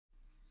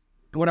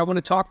What I want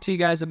to talk to you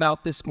guys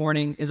about this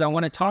morning is I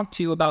want to talk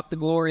to you about the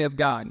glory of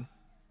God.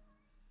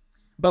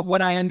 But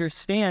what I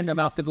understand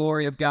about the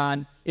glory of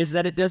God is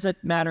that it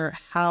doesn't matter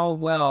how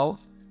well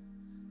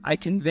I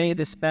convey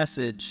this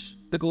message.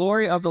 The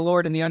glory of the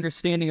Lord and the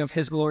understanding of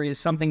his glory is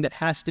something that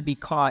has to be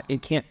caught.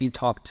 It can't be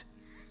taught.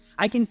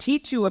 I can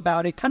teach you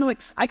about it, kind of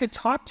like I could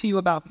talk to you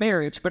about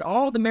marriage, but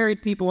all the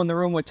married people in the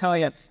room would tell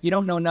you, you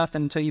don't know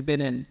nothing until you've been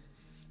in.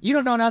 You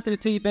don't know nothing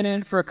until you've been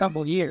in for a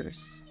couple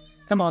years.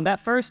 Come on, that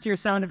first year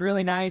sounded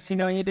really nice. You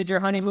know, you did your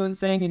honeymoon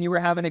thing and you were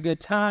having a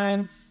good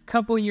time.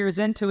 Couple years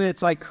into it,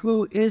 it's like,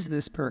 who is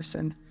this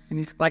person?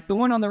 And like the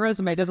one on the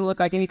resume doesn't look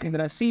like anything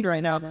that I've seen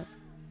right now.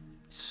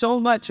 So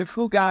much of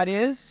who God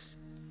is,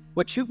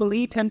 what you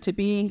believed him to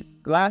be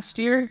last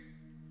year,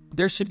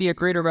 there should be a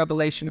greater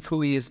revelation of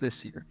who he is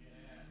this year.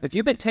 If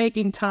you've been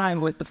taking time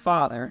with the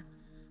Father,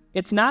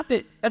 it's not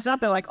that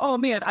like, oh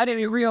man, I didn't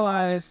even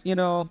realize, you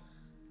know,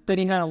 that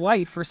he had a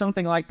wife or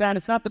something like that.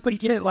 It's not that we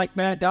get like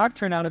mad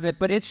doctrine out of it,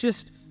 but it's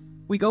just,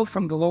 we go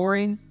from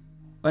glory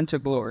unto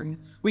glory.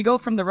 We go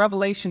from the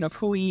revelation of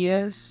who he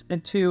is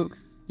into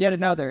yet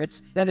another.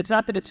 It's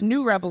not that it's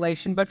new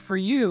revelation, but for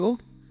you,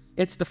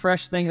 it's the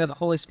fresh thing that the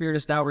Holy Spirit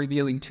is now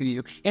revealing to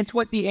you. It's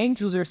what the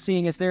angels are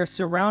seeing as they're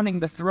surrounding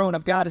the throne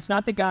of God. It's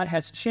not that God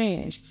has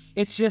changed.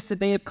 It's just that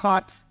they have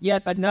caught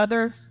yet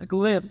another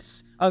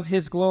glimpse of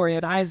his glory.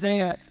 In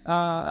Isaiah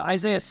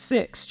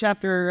 6,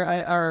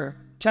 chapter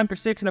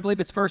 6, and I believe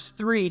it's verse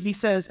 3, he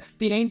says,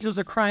 the angels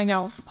are crying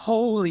out,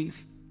 holy,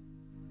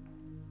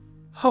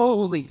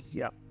 holy,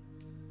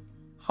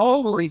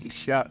 holy.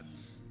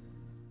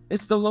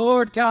 It's the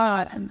Lord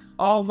God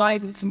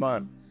Almighty. Come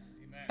on.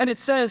 And it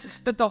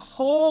says that the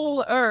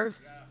whole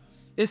earth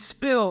is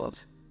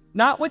filled,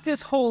 not with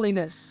his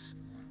holiness,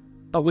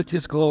 but with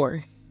his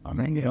glory.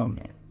 Amen.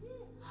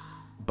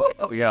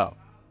 Oh, yeah.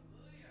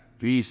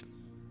 Peace.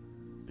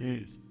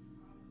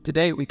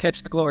 Today we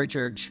catch the glory,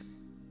 church.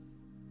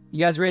 You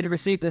guys ready to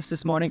receive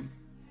this morning?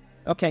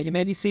 Okay, you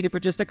may be seated for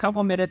just a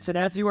couple minutes, and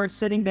as you are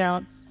sitting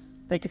down,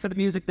 thank you for the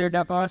music there,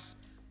 boss.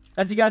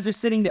 As you guys are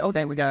sitting there, oh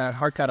dang, we got a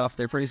hard cut off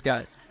there, praise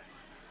God.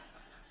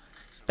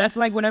 That's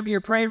like whenever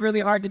you're praying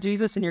really hard to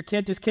Jesus and your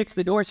kid just kicks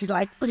the door, she's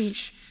like,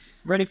 please,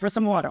 ready for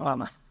some water,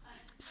 mama.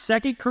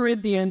 2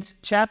 Corinthians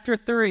chapter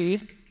 3,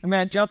 I'm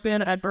going to jump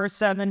in at verse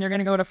 7. You're going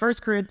to go to 1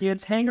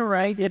 Corinthians, hang a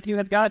right. If you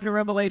have gotten to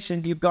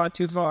Revelation, you've gone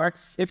too far.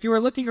 If you are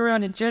looking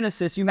around in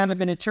Genesis, you haven't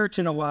been in church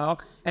in a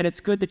while, and it's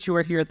good that you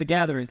are here at the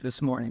gathering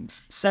this morning.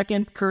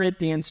 2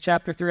 Corinthians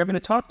chapter 3, I'm going to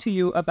talk to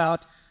you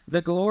about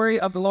the glory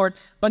of the Lord.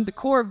 But the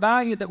core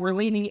value that we're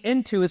leaning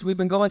into as we've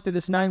been going through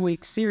this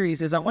 9-week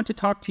series is I want to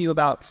talk to you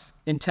about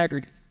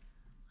integrity.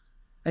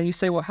 And you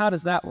say, well, how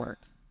does that work?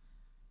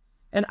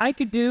 And I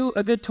could do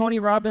a good Tony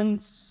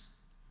Robbins,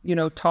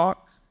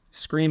 talk,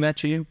 scream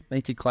at you,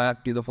 make you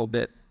clap, do the whole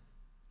bit,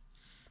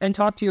 and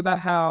talk to you about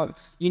how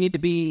you need to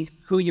be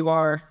who you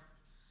are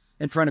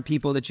in front of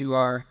people that you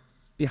are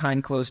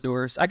behind closed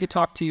doors. I could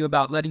talk to you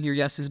about letting your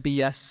yeses be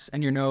yes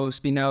and your no's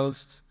be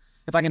no's.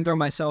 If I can throw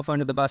myself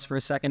under the bus for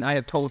a second, I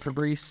have told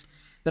Fabrice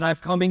that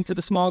I've coming to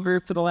the small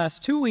group for the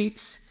last 2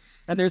 weeks,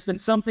 and there's been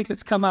something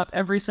that's come up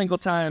every single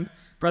time.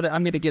 Brother,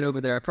 I'm going to get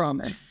over there, I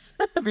promise.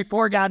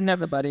 Before God and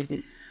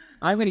everybody,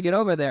 I'm going to get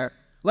over there.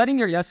 Letting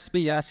your yes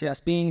be yes,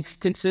 being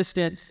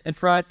consistent in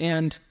front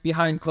and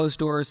behind closed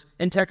doors,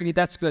 integrity,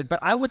 that's good. But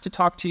I want to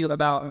talk to you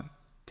about,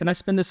 can I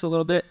spin this a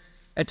little bit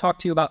and talk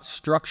to you about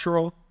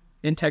structural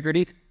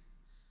integrity?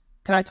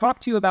 Can I talk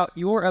to you about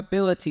your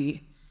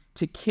ability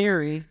to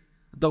carry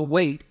the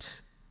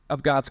weight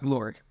of God's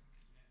glory?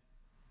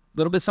 A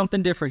little bit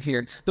something different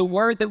here. The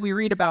word that we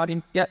read about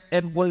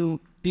and when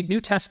the New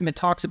Testament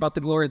talks about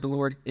the glory of the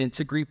Lord, it's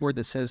a Greek word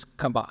that says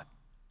kabod.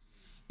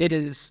 It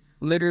is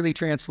literally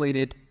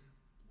translated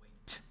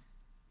weight.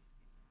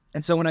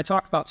 And so when I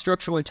talk about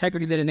structural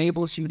integrity that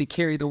enables you to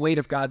carry the weight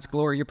of God's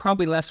glory, you're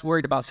probably less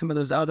worried about some of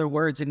those other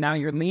words, and now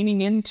you're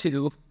leaning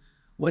into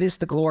what is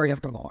the glory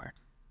of the Lord.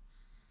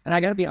 And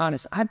I got to be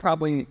honest, I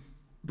probably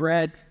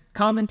read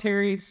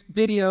commentaries,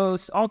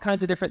 videos, all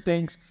kinds of different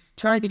things,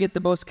 trying to get the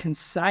most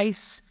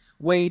concise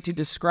way to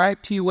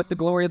describe to you what the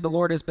glory of the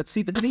Lord is. But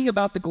see, the thing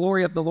about the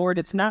glory of the Lord,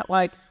 it's not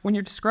like, when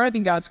you're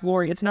describing God's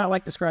glory, it's not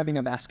like describing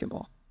a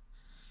basketball.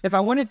 If I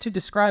wanted to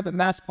describe a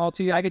basketball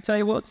to you, I could tell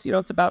you, well,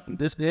 it's about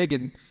this big,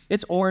 and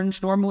it's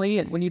orange normally,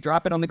 and when you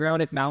drop it on the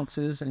ground, it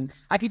bounces. And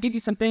I could give you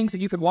some things that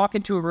you could walk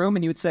into a room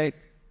and you would say,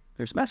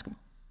 there's a basketball.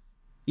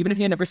 Even if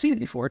you had never seen it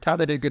before,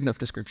 Tyler did a good enough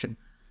description.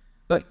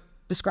 But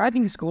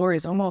describing his glory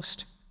is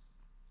almost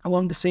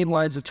along the same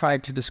lines of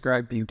trying to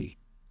describe beauty.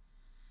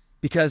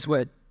 Because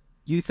what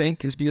you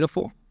think is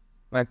beautiful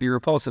might be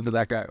repulsive to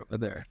that guy over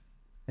there.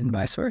 And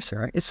vice versa,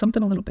 right? It's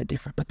something a little bit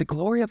different. But the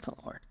glory of the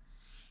Lord,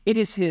 it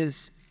is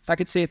his, if I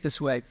could say it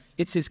this way,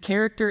 it's his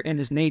character and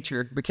his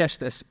nature. But catch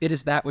this, it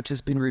is that which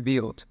has been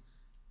revealed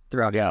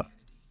throughout humanity.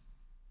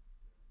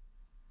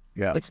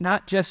 Yeah. It's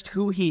not just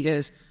who he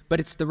is, but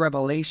it's the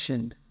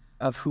revelation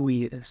of who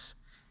he is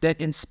that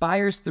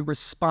inspires the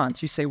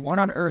response. You say, what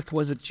on earth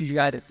was it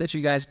that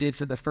you guys did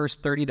for the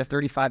first 30 to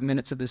 35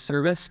 minutes of this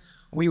service?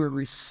 We were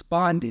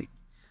responding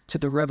to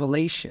the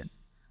revelation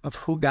of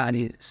who God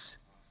is.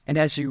 And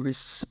as you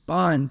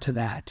respond to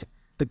that,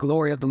 the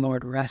glory of the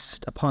Lord rests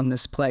upon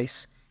this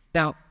place.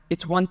 Now,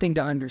 it's one thing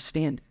to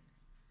understand it.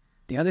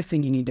 The other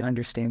thing you need to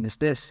understand is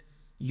this.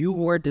 You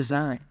were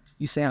designed.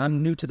 You say,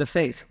 I'm new to the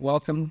faith.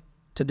 Welcome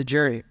to the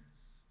jury.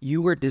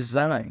 You were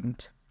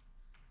designed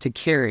to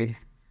carry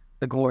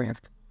the glory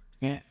of the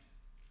Lord. Yeah.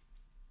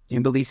 Do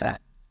you believe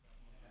that?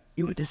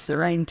 You were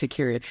designed to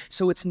carry it.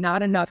 So it's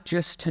not enough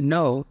just to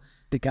know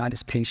that God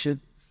is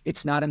patient.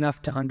 It's not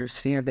enough to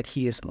understand that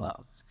he is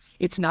love.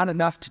 It's not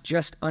enough to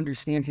just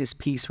understand his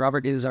peace.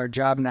 Robert, it is our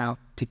job now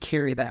to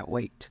carry that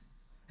weight.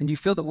 And you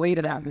feel the weight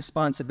of that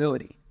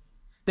responsibility.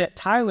 That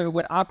Tyler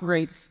would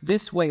operate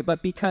this way,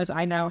 but because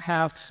I now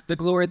have the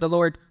glory of the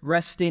Lord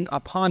resting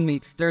upon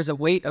me, there's a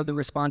weight of the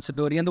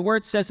responsibility. And the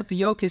word says that the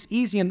yoke is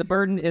easy and the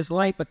burden is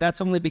light, but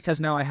that's only because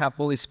now I have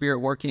Holy Spirit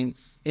working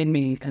in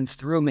me and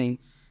through me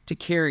to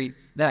carry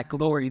that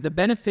glory. The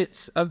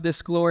benefits of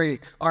this glory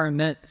are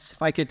immense.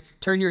 If I could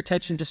turn your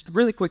attention just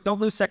really quick, don't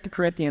lose 2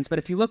 Corinthians, but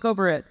if you look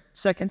over at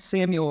 2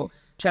 Samuel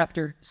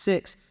chapter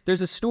 6,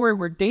 there's a story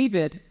where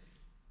David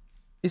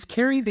is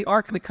carrying the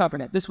Ark of the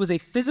Covenant. This was a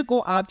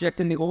physical object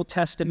in the Old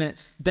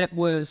Testament that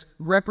was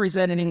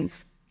representing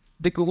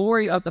the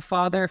glory of the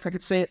Father, if I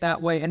could say it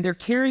that way. And they're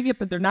carrying it,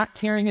 but they're not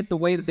carrying it the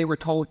way that they were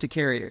told to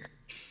carry it.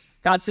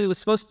 God said it was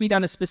supposed to be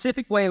done a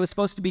specific way. It was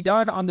supposed to be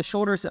done on the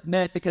shoulders of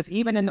men, because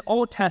even in the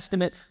Old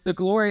Testament, the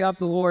glory of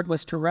the Lord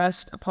was to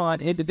rest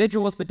upon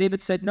individuals. But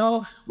David said,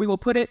 no, we will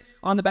put it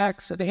on the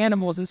backs of the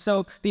animals. And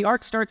so the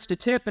ark starts to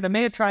tip, and a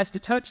man tries to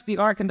touch the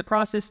ark in the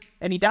process,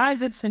 and he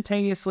dies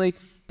instantaneously.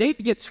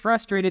 David gets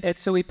frustrated, and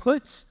so he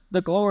puts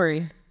the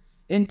glory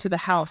into the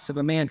house of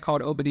a man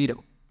called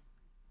Obed-Edom.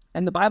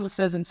 And the Bible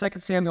says in 2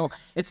 Samuel,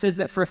 it says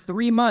that for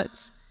 3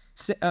 months,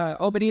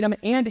 Obed-Edom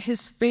and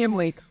his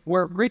family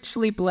were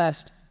richly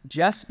blessed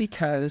just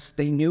because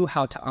they knew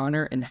how to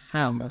honor and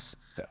house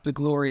the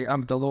glory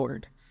of the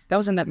Lord. That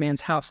was in that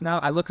man's house. Now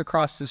I look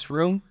across this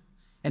room,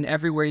 and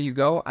everywhere you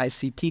go, I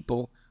see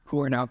people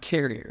who are now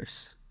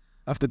carriers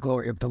of the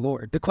glory of the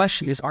Lord. The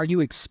question is, are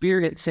you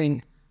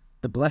experiencing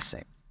the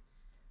blessing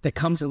that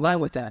comes in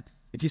line with that?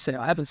 If you say,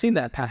 I haven't seen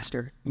that,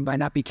 Pastor, you might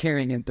not be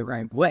carrying it the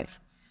right way.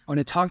 I want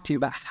to talk to you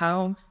about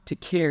how to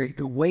carry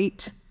the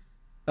weight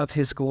of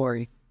his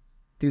glory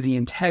through the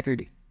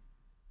integrity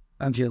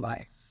of your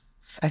life.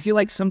 I feel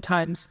like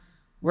sometimes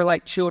we're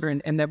like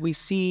children, and that we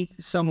see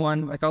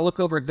someone, like I'll look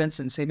over at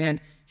Vincent and say,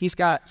 man, he's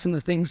got some of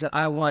the things that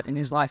I want in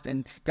his life,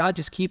 and God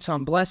just keeps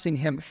on blessing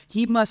him.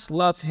 He must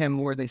love him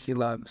more than he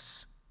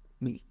loves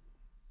me.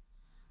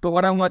 But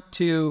what I want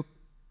to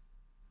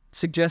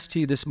suggest to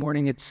you this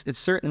morning, it's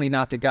certainly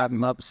not that God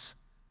loves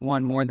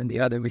one more than the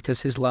other, because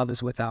his love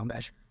is without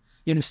measure.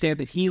 You understand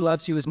that he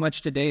loves you as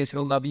much today as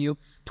he'll love you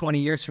 20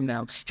 years from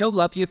now. He'll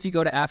love you if you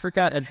go to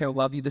Africa, and he'll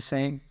love you the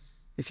same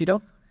if you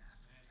don't.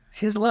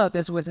 His love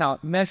is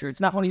without measure.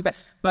 It's not only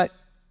best. But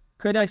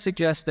could I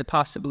suggest that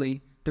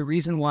possibly the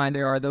reason why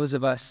there are those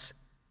of us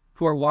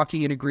who are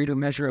walking in a greater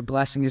measure of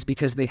blessing is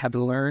because they have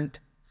learned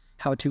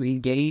how to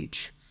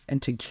engage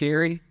and to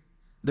carry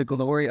the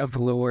glory of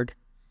the Lord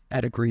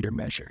at a greater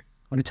measure.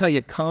 I want to tell you,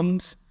 it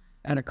comes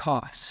at a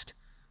cost,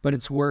 but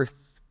it's worth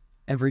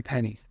every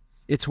penny.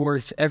 It's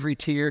worth every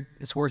tear.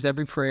 It's worth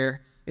every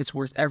prayer. It's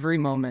worth every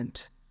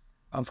moment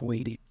of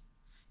waiting.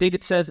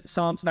 David says in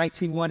Psalms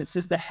 19:1, it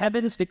says, the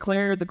heavens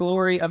declare the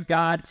glory of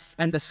God,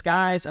 and the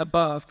skies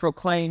above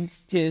proclaim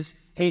his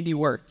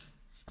handiwork.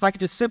 If I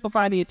could just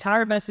simplify the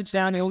entire message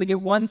down and only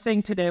get one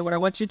thing today, what I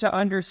want you to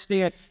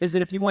understand is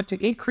that if you want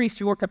to increase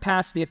your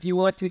capacity, if you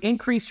want to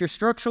increase your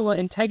structural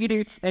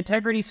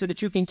integrity so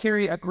that you can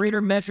carry a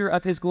greater measure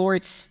of his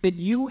glory, then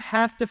you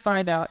have to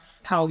find out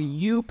how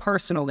you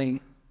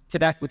personally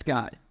connect with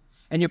God.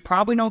 And you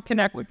probably don't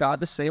connect with God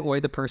the same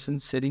way the person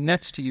sitting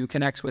next to you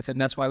connects with him.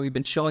 That's why we've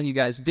been showing you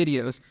guys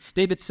videos.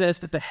 David says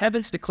that the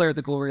heavens declare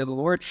the glory of the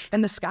Lord,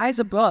 and the skies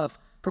above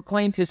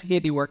proclaim his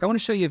handiwork. I want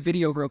to show you a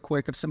video real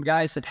quick of some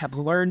guys that have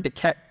learned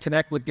to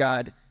connect with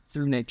God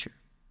through nature.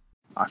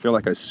 I feel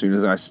like as soon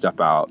as I step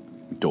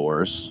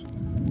outdoors,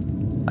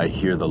 I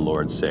hear the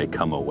Lord say,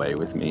 come away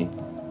with me.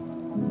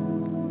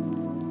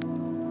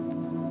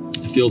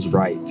 It feels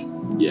right.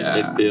 Yeah.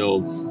 It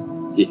feels,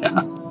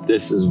 Yeah.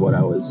 this is what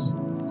I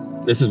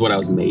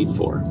was made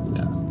for.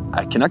 Yeah.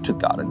 I connect with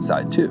God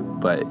inside too,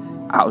 but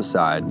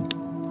outside,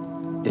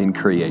 in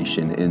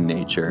creation, in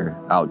nature,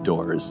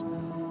 outdoors,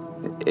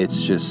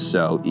 it's just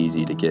so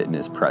easy to get in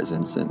his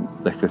presence. And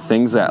like the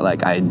things that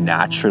like I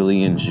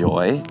naturally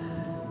enjoy,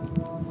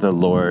 the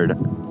Lord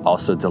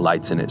also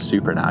delights in it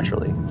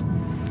supernaturally.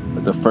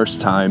 The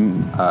first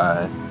time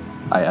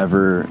I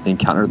ever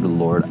encountered the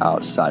Lord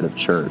outside of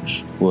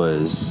church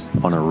was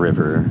on a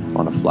river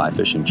on a fly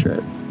fishing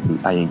trip.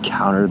 I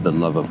encountered the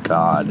love of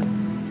God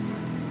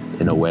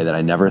in a way that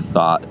I never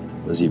thought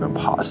was even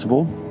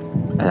possible.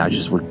 And I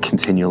just would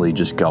continually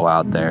just go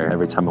out there.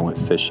 Every time I went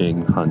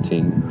fishing,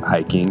 hunting,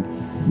 hiking,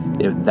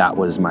 that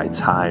was my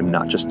time,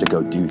 not just to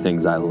go do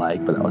things I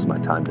like, but that was my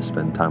time to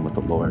spend time with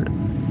the Lord.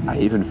 I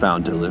even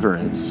found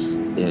deliverance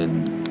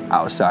in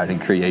outside in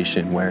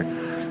creation where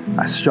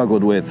I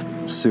struggled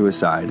with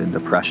suicide and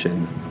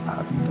depression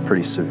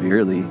pretty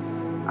severely,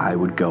 I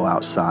would go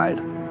outside,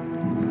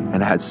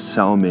 and I had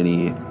so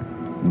many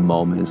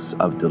moments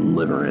of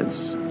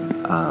deliverance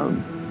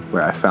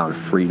where I found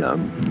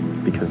freedom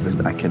because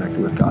I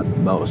connected with God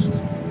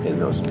most in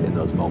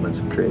those moments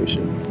of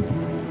creation.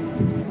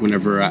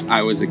 Whenever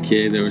I was a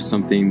kid, there was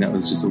something that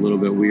was just a little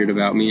bit weird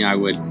about me. I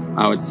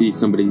would see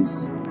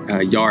somebody's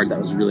yard that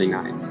was really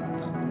nice,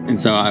 and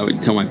so I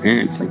would tell my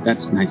parents, like,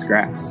 "That's nice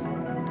grass,"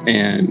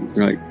 and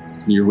they're like,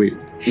 "You're weird."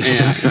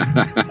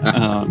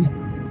 And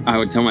I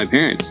would tell my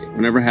parents,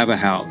 "Whenever I have a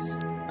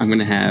house, I'm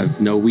gonna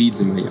have no weeds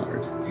in my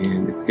yard,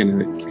 and it's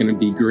gonna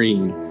be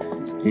green,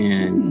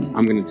 and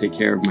I'm gonna take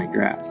care of my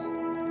grass."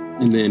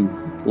 And then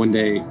one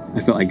day,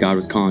 I felt like God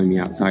was calling me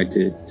outside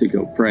to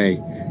go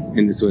pray.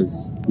 And this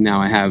was,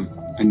 now I have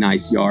a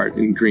nice yard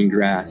and green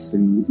grass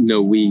and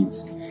no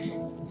weeds.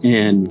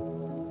 And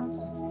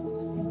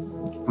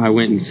I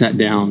went and sat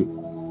down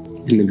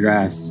in the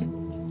grass,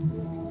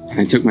 and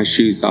I took my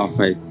shoes off.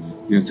 I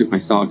took my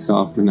socks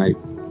off, and I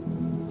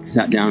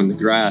sat down in the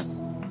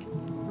grass.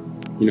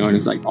 And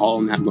it's like, all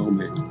in that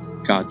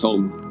moment, God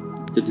told me,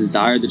 the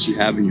desire that you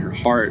have in your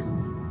heart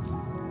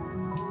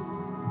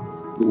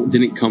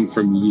didn't come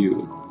from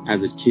you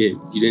as a kid.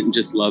 You didn't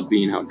just love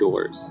being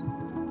outdoors.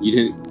 You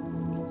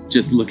didn't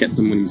just look at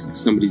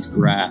somebody's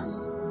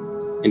grass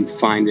and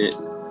find it,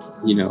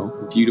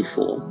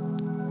 beautiful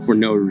for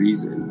no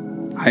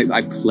reason.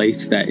 I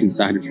placed that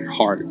inside of your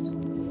heart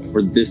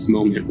for this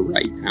moment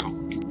right now.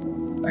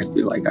 I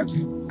feel like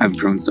I've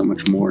grown so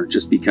much more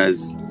just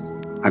because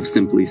I've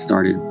simply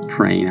started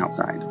praying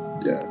outside,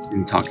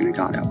 and talking to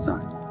God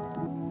outside.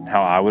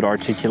 How I would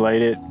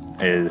articulate it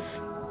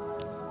is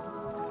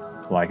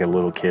like a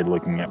little kid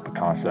looking at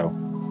Picasso.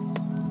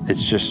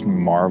 It's just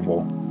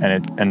marvel,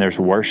 and there's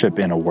worship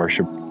in a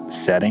worship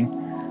setting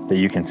that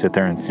you can sit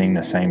there and sing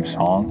the same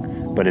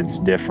song, but it's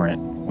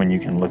different when you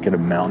can look at a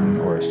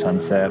mountain or a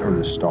sunset or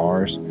the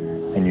stars,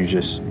 and you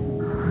just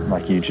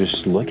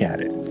look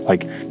at it.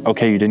 Like,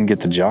 okay, you didn't get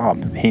the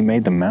job. He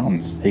made the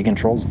mountains. He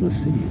controls the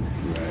sea.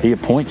 He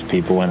appoints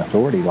people in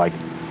authority. Like,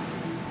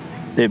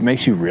 it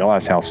makes you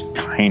realize how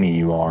tiny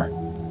you are.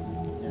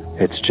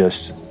 It's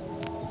just,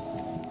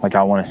 like,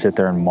 I want to sit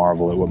there and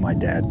marvel at what my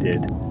dad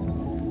did.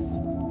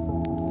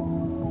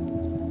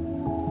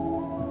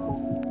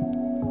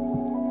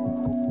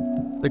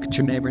 Look at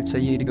your neighbor and say,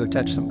 "You need to go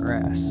touch some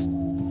grass."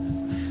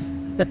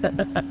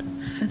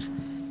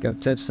 Go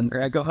touch some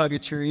grass. Go hug a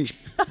tree.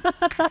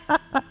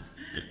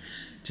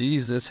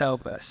 Jesus,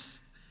 help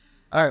us.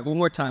 All right, one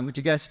more time. Would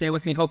you guys stay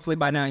with me? Hopefully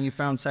by now you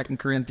found 2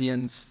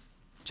 Corinthians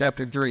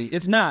chapter 3.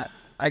 If not,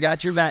 I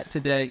got your back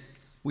today.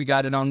 We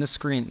got it on the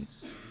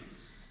screens.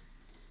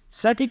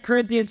 2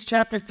 Corinthians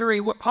chapter 3,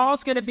 what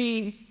Paul's going to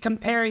be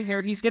comparing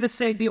here, he's going to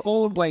say the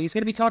old way. He's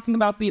going to be talking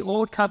about the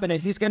old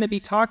covenant. He's going to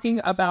be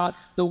talking about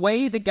the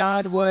way that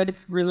God would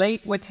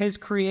relate with his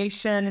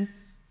creation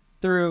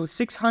through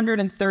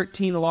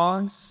 613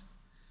 laws,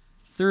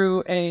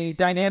 through a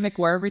dynamic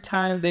where every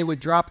time they would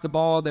drop the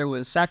ball, there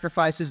was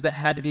sacrifices that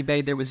had to be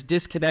made. There was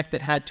disconnect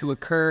that had to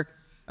occur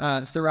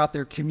throughout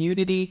their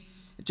community,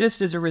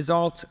 just as a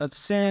result of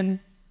sin.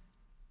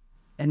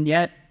 And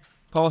yet,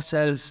 Paul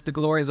says the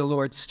glory of the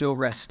Lord still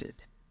rested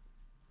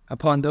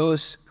upon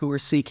those who were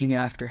seeking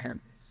after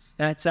him.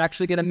 That's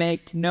actually going to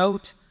make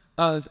note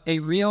of a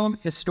real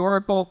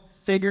historical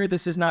figure.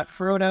 This is not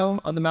Frodo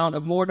on the Mount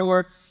of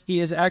Mordor. He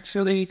is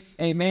actually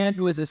a man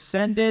who has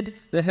ascended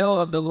the hill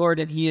of the Lord,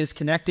 and he is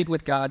connected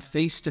with God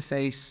face to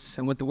face.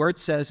 And what the word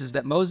says is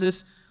that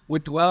Moses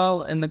would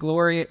dwell in the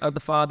glory of the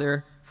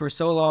Father for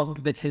so long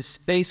that his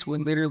face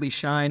would literally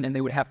shine, and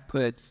they would have to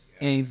put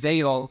a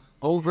veil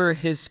over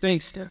his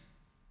face.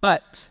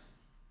 But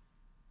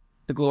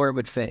the glory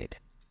would fade.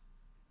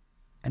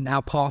 And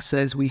now Paul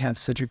says we have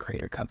such a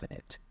greater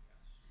covenant.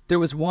 There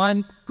was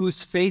one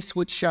whose face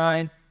would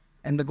shine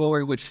and the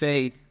glory would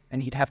fade,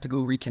 and he'd have to go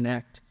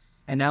reconnect.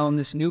 And now in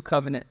this new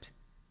covenant,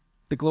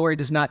 the glory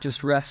does not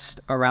just rest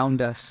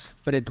around us,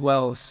 but it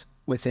dwells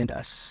within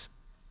us.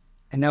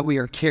 And now we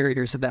are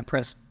carriers of that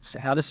presence.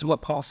 Now this is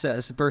what Paul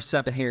says, verse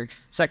 7 here,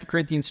 2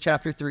 Corinthians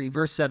chapter 3,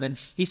 verse 7.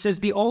 He says,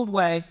 the old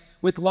way,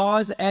 with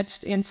laws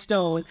etched in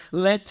stone,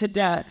 led to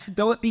death,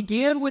 though it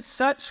began with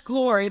such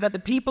glory that the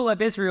people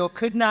of Israel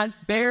could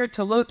not bear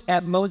to look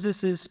at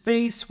Moses'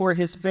 face, for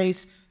his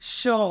face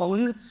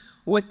shone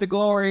with the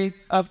glory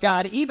of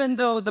God, even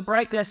though the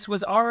brightness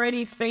was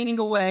already fading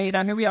away.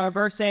 Now here we are,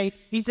 verse 8.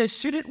 He says,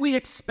 shouldn't we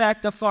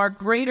expect a far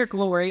greater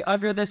glory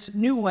under this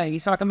new way?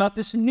 He's talking about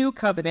this new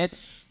covenant,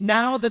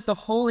 now that the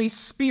Holy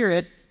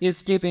Spirit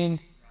is giving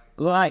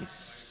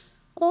life.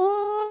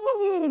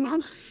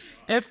 Oh,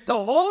 if the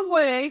old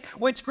way,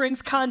 which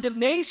brings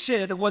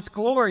condemnation, was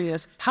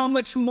glorious, how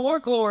much more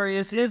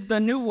glorious is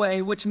the new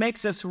way, which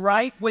makes us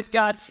right with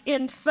God?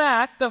 In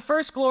fact, the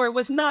first glory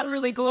was not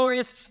really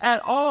glorious at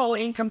all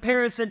in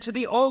comparison to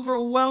the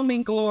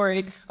overwhelming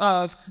glory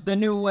of the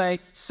new way.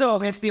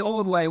 So if the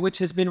old way, which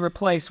has been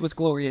replaced, was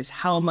glorious,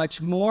 how much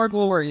more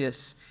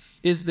glorious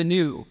is the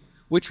new,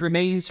 which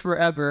remains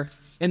forever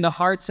in the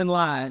hearts and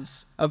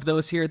lives of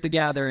those here at the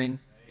gathering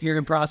here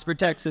in Prosper,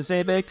 Texas.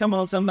 Amen. Come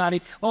on,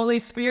 somebody. Holy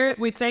Spirit,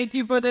 we thank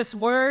you for this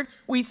word.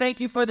 We thank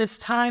you for this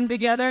time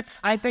together.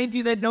 I thank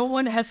you that no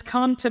one has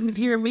come to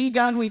hear me,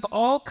 God. We've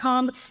all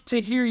come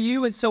to hear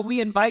you. And so we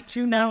invite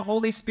you now,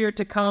 Holy Spirit,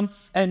 to come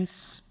and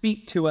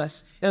speak to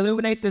us.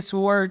 Illuminate this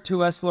word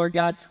to us, Lord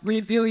God.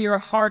 Reveal your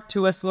heart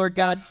to us, Lord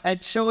God,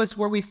 and show us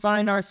where we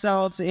find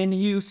ourselves in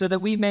you so that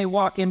we may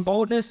walk in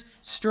boldness,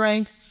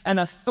 strength, and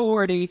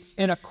authority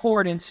in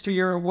accordance to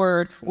your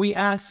word. We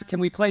ask, can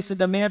we place a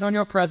demand on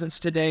your presence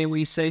today?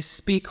 We say,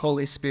 speak,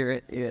 Holy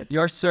Spirit.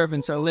 Your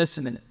servants are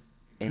listening.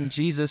 In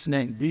Jesus'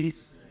 name.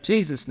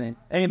 Jesus' name.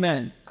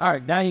 Amen. All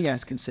right, now you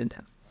guys can sit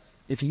down.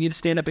 If you need to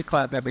stand up and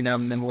clap every now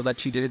and then, we'll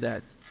let you do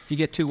that. If you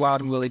get too wild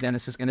and Willie,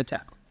 Dennis is going to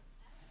tackle.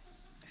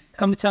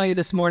 Come to tell you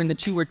this morning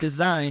that you were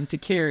designed to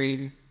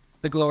carry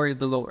the glory of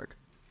the Lord.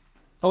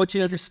 I want you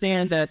to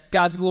understand that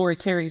God's glory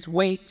carries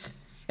weight,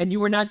 and you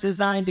were not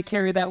designed to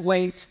carry that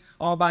weight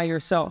all by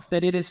yourself,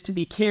 that it is to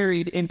be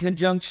carried in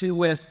conjunction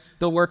with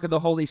the work of the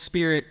Holy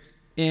Spirit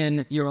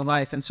in your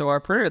life. And so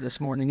our prayer this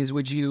morning is,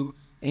 would you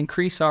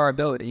increase our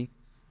ability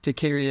to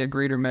carry a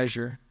greater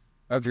measure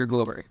of your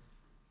glory?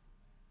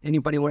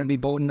 Anybody want to be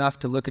bold enough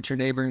to look at your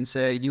neighbor and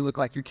say, you look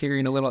like you're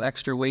carrying a little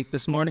extra weight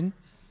this morning?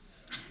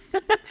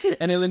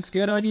 And it looks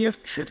good on you?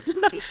 You're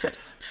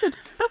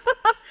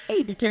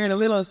carrying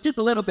just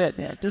a little bit,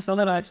 just a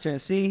little extra.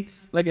 See,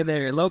 look at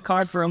there, low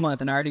carb for a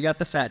month, and I already got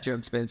the fat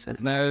jokes, Vincent.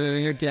 No,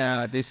 you're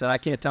down. They said, I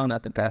can't tell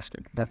nothing,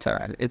 Pastor. That's all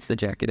right. It's the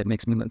jacket. It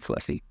makes me look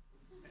fluffy.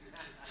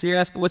 So you're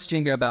asking, what's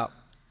Jenga about?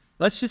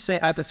 Let's just say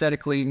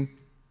hypothetically,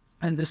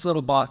 and this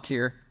little block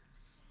here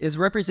is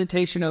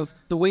representation of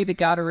the way that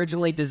God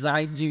originally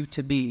designed you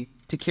to be,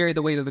 to carry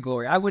the weight of the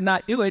glory. I would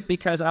not do it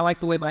because I like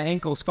the way my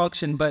ankles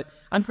function, but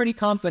I'm pretty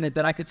confident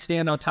that I could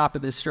stand on top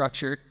of this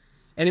structure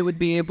and it would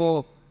be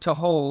able to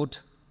hold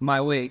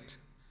my weight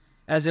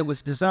as it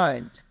was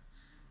designed.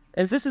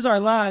 And this is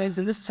our lives,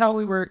 and this is how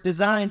we were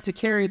designed to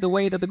carry the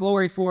weight of the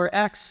glory. For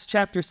Acts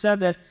chapter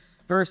 7,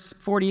 verse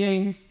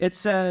 48, it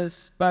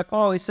says, by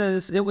Paul, he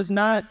says, it was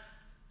not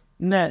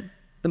meant,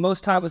 the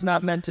Most High was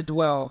not meant to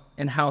dwell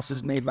in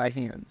houses made by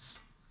hands.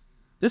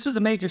 This was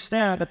a major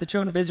stab at the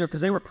children of Israel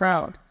because they were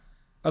proud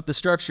of the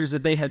structures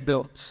that they had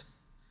built.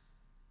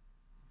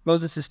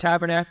 Moses'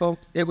 tabernacle,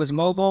 it was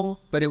mobile,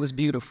 but it was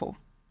beautiful.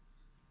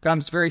 God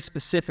was very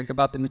specific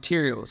about the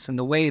materials and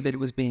the way that it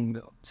was being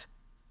built.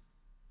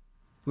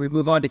 We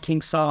move on to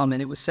King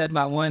Solomon. It was said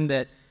by one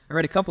that, I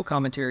read a couple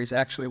commentaries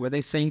actually, where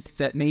they think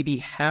that maybe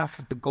half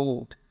of the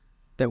gold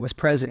that was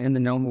present in the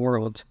known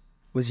world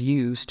was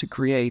used to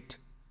create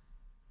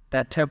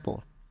that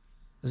temple.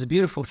 It was a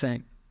beautiful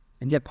thing.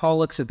 And yet Paul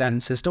looks at that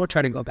and says, don't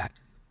try to go back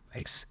to the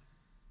place.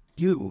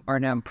 You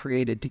are now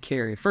created to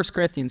carry. 1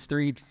 Corinthians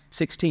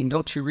 3:16,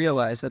 don't you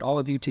realize that all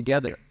of you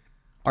together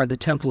are the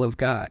temple of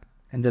God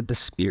and that the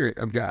Spirit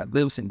of God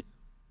lives in you?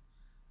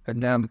 And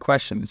now the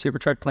question, has you ever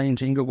tried playing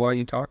Jenga while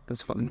you talk?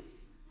 That's fun. The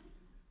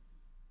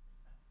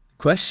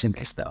question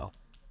is, though,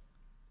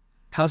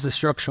 how's the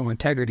structural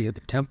integrity of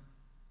the temple?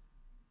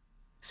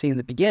 See, in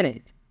the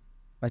beginning,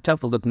 my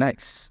temple looked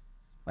nice.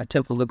 My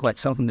temple looked like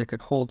something that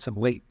could hold some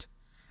weight.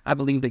 I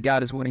believe that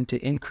God is wanting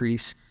to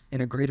increase in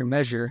a greater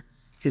measure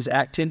his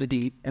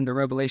activity and the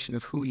revelation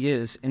of who he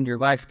is in your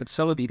life. But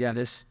some of you,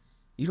 Dennis,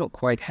 you don't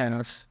quite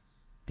have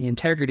the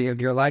integrity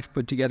of your life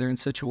put together in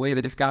such a way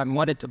that if God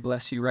wanted to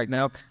bless you right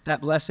now,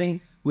 that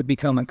blessing would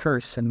become a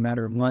curse in a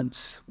matter of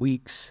months,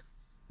 weeks,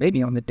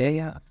 maybe on the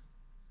day of.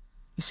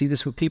 You see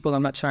this with people.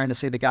 I'm not trying to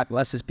say that God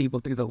blesses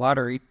people through the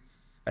lottery,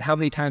 but how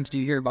many times do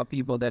you hear about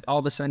people that all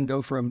of a sudden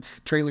go from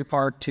trailer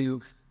park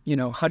to,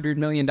 $100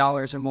 million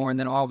or more, and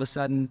then all of a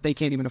sudden they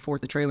can't even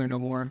afford the trailer no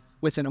more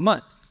within a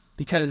month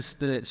because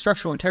the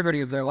structural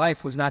integrity of their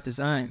life was not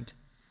designed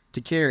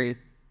to carry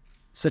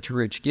such a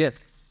rich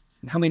gift.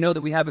 And how many know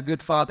that we have a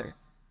good Father?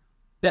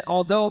 That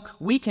although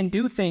we can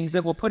do things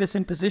that will put us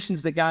in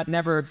positions that God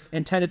never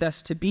intended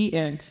us to be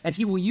in, and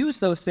he will use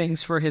those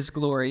things for his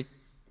glory,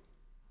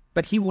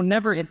 but he will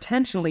never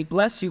intentionally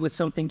bless you with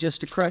something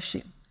just to crush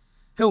you.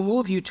 He'll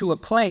move you to a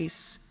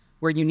place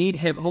where you need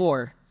him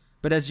more,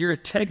 but as your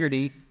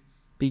integrity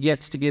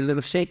begins to get a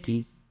little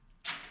shaky,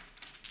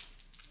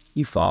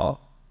 you fall.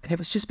 And it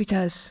was just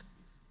because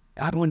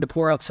God wanted to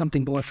pour out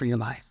something more for your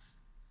life.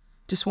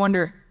 Just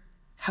wonder,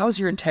 how's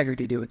your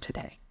integrity doing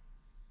today?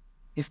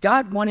 If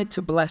God wanted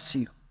to bless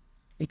you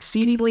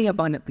exceedingly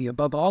abundantly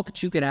above all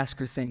that you could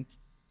ask or think,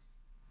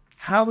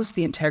 how is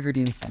the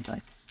integrity in your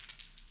life?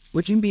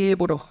 Would you be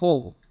able to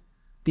hold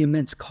the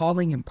immense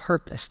calling and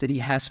purpose that he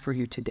has for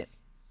you today?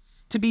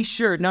 To be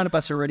sure, none of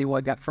us are ready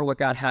for what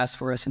God has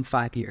for us in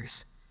 5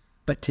 years.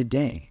 But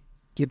today,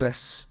 give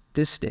us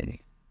this day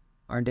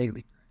our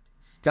daily bread.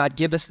 God,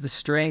 give us the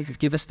strength,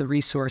 give us the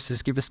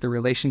resources, give us the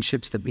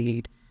relationships that we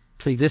need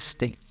for this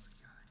day,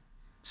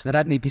 so that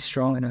I may be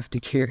strong enough to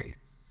carry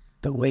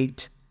the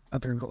weight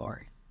of your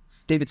glory.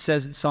 David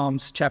says in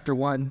Psalms chapter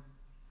 1,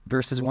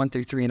 verses 1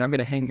 through 3, and I'm going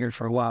to hang here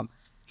for a while.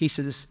 He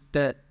says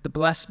that the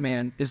blessed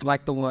man is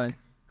like the one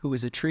who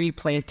is a tree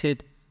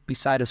planted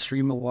beside a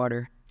stream of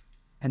water,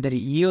 and that it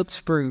yields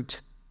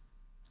fruit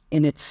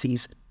in its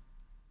season.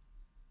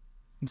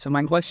 And so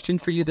my question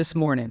for you this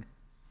morning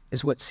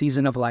is, what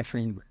season of life are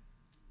you in?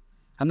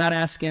 I'm not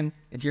asking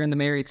if you're in the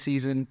married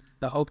season,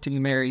 the hope to be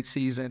married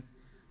season,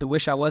 the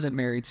wish I wasn't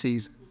married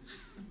season.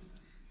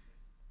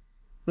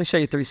 Let me show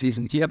you 3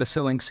 seasons. You have a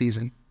sowing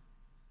season.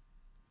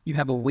 You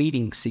have a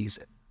waiting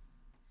season.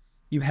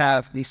 You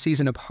have the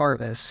season of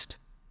harvest,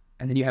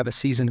 and then you have a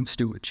season of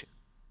stewardship.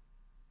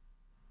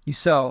 You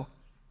sow,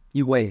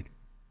 you wait,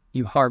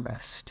 you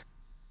harvest,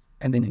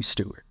 and then you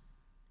steward.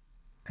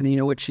 And then you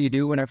know what you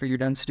do whenever you're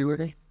done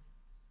stewarding?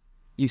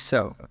 You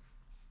sow,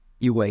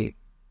 you wait,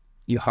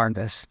 you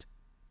harvest,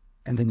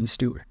 and then you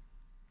steward.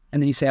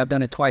 And then you say, I've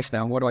done it twice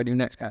now. What do I do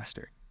next,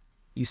 Pastor?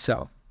 You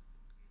sow,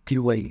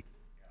 you wait,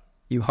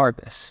 you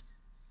harvest,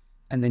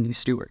 and then you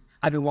steward.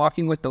 I've been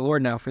walking with the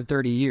Lord now for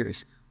 30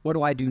 years. What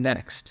do I do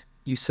next?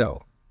 You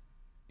sow,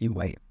 you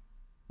wait,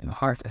 you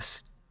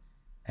harvest,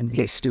 and then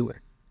you steward.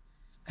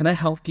 Can I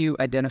help you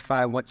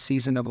identify what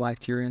season of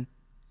life you're in?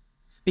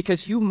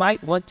 Because you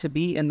might want to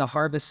be in the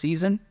harvest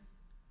season,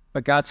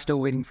 but God's still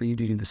waiting for you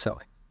to do the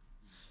sowing.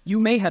 You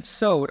may have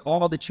sowed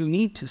all that you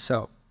need to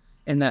sow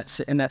in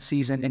that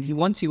season, and he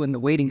wants you in the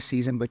waiting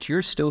season, but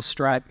you're still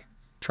striving,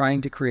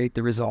 trying to create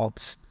the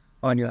results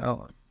on your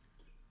own.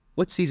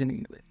 What season are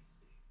you in?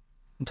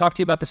 And talk to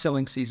you about the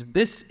sowing season.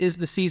 This is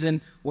the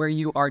season where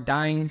you are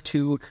dying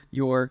to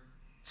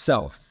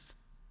yourself.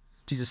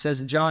 Jesus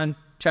says in John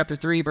chapter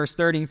 3, verse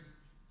 30,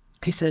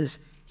 he says,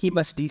 he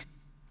must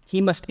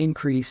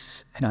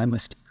increase and I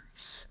must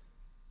decrease.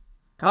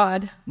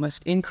 God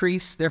must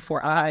increase,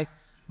 therefore I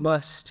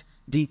must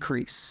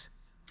decrease.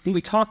 When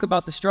we talk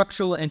about the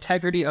structural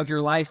integrity of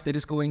your life that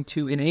is going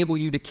to enable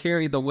you to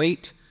carry the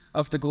weight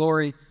of the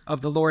glory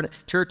of the Lord.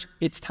 Church,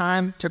 it's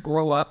time to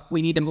grow up.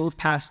 We need to move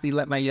past the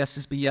let my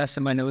yeses be yes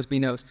and my noes be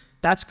noes.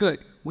 That's good.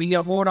 We need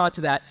to hold on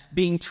to that.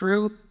 Being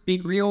true,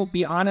 be real,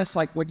 be honest,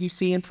 like what you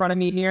see in front of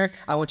me here.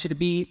 I want you to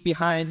be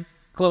behind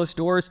closed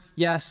doors.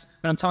 Yes,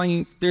 but I'm telling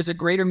you, there's a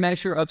greater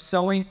measure of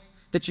sowing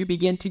that you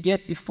begin to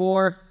get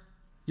before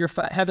your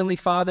Heavenly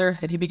Father,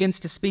 and he begins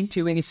to speak to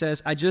you, and he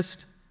says,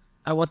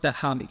 I want that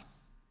hobby. You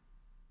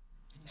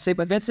say,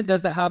 but Vincent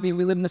does that hobby, and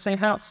we live in the same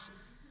house.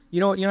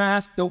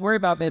 Don't worry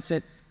about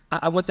Vincent.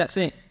 I want that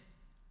thing.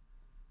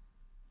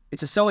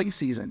 It's a sowing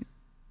season.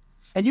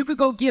 And you could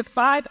go give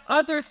 5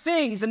 other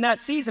things in that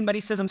season, but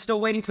he says, I'm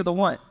still waiting for the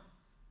one.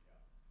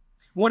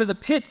 One of the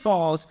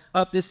pitfalls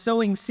of this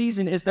sowing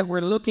season is that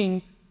we're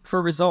looking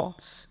for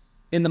results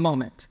in the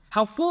moment.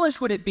 How foolish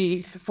would it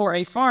be for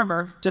a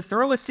farmer to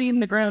throw a seed in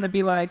the ground and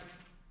be like,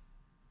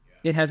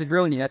 it hasn't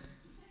grown yet.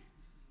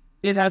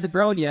 It hasn't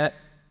grown yet.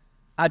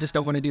 I just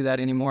don't want to do that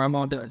anymore. I'm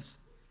all done.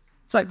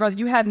 It's like, brother,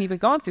 you hadn't even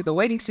gone through the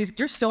waiting season.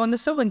 You're still in the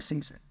sowing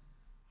season.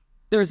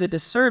 There's a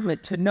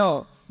discernment to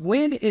know,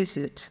 when is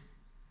it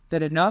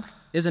that enough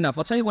is enough?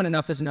 I'll tell you when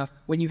enough is enough.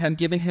 When you have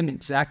given him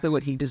exactly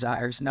what he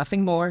desires.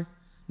 Nothing more,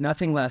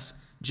 nothing less,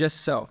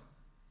 just so.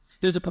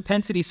 There's a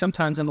propensity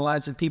sometimes in the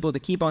lives of people to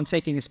keep on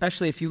thinking,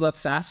 especially if you love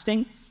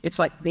fasting, it's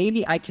like,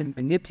 maybe I can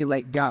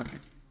manipulate God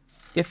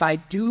if I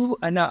do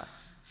enough.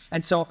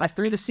 And so I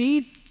threw the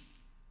seed,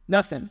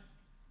 nothing.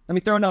 Let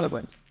me throw another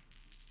one.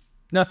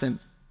 Nothing.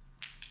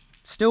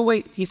 Still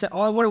wait. He said,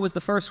 all I wanted was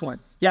the first one.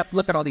 Yep,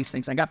 look at all these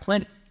things. I got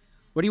plenty.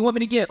 What do you want me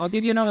to get? I'll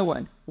give you another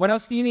one. What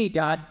else do you need,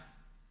 God?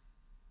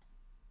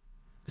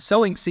 The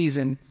sowing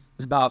season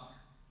is about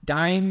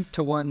dying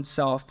to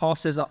oneself. Paul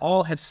says that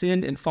all have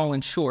sinned and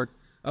fallen short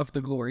of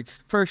the glory.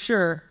 For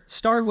sure,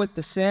 start with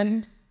the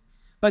sin,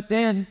 but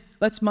then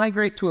let's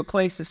migrate to a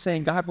place of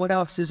saying, God, what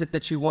else is it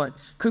that you want?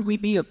 Could we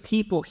be a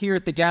people here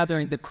at the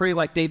gathering that pray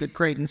like David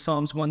prayed in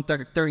Psalms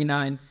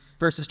 139,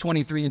 verses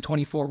 23 and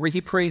 24, where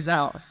he prays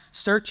out,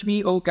 search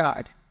me, O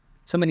God.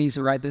 Somebody needs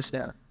to write this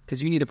down,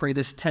 because you need to pray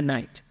this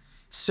tonight.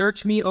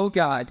 Search me, O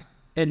God,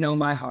 and know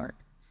my heart.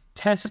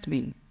 Test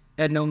me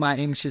and know my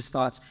anxious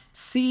thoughts.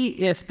 See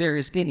if there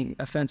is any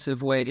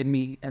offensive way in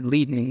me, and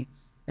lead me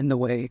in the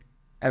way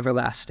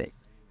everlasting.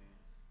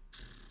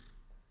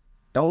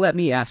 Don't let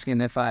me ask him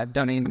if I've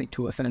done anything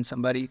to offend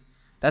somebody.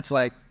 That's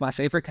like my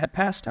favorite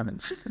pastime.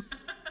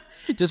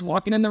 Just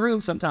walking in the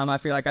room sometime, I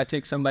feel like I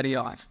take somebody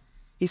off.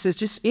 He says,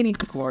 just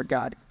anything, Lord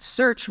God.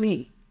 Search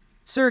me.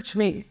 Search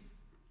me.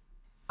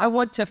 I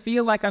want to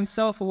feel like I'm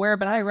self-aware,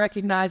 but I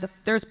recognize that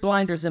there's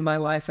blinders in my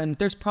life, and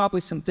there's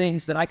probably some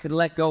things that I could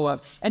let go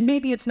of. And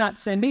maybe it's not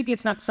sin. Maybe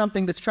it's not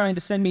something that's trying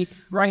to send me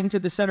right into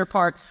the center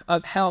part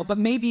of hell, but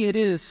maybe it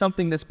is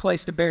something that's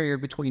placed a barrier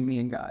between me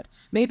and God.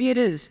 Maybe it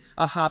is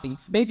a hobby.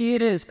 Maybe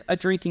it is a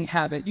drinking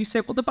habit. You say,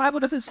 well, the Bible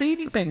doesn't say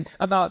anything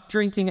about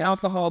drinking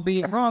alcohol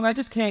being wrong. I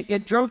just can't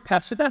get drunk,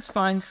 Pastor. That's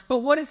fine. But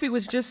what if it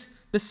was just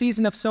the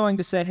season of sowing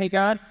to say, hey,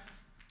 God,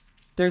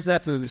 there's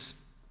that booze,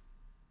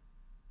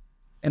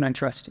 and I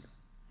trust you.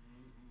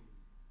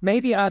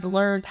 Maybe I've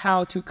learned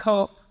how to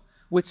cope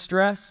with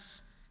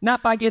stress,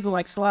 not by getting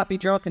like sloppy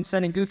drunk and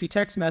sending goofy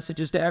text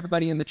messages to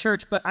everybody in the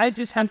church, but I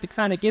just have to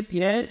kind of get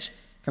the edge.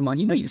 Come on,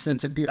 you know you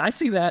send some good. I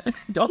see that.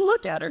 Don't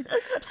look at her.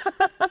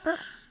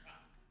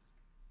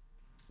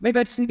 Maybe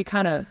I just need to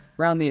kind of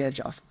round the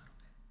edge off a little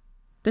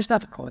bit. There's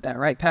nothing wrong with that,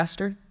 right,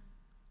 Pastor?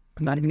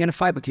 I'm not even going to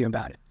fight with you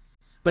about it.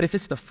 But if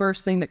it's the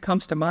first thing that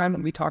comes to mind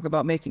when we talk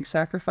about making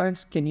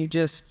sacrifice, can you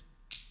just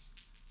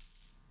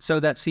sow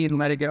that seed and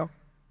let it go?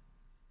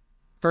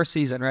 First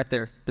season right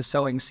there, the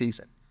sowing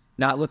season.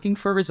 Not looking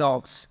for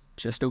results,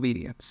 just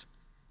obedience.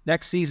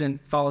 Next season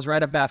follows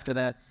right up after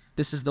that.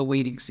 This is the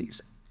waiting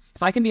season.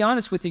 If I can be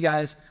honest with you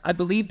guys, I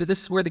believe that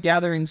this is where the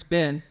gathering's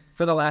been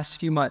for the last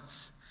few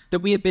months. That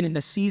we have been in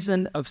a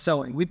season of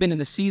sowing. We've been in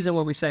a season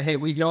where we say, hey,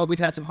 we've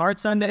had some hard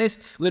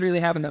Sundays,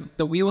 literally having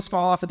the wheels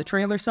fall off of the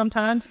trailer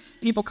sometimes,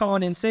 people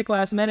calling in sick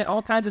last minute,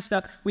 all kinds of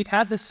stuff. We've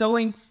had the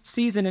sowing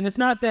season, and it's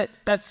not that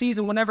that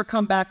season will never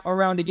come back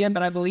around again,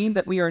 but I believe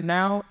that we are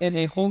now in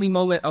a holy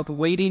moment of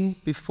waiting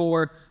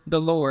before the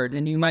Lord.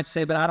 And you might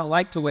say, but I don't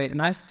like to wait,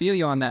 and I feel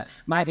you on that.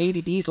 My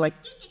ADD's like,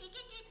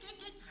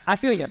 I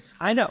feel you.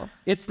 I know.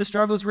 The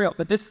struggle's real,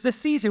 but this is the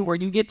season where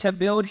you get to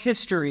build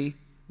history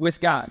with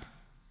God.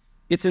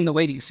 It's in the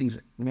waiting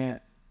season. Man.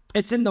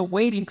 It's in the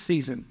waiting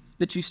season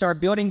that you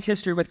start building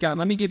history with God.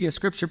 Let me give you a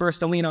scripture verse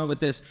to lean on with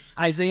this.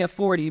 Isaiah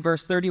 40,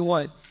 verse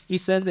 31. He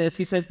says this.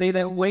 He says, they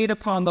that wait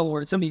upon the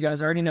Lord, some of you guys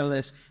already know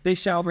this, they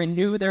shall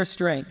renew their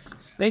strength.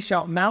 They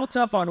shall mount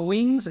up on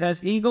wings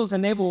as eagles,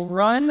 and they will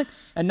run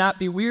and not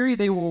be weary.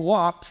 They will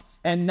walk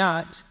and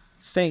not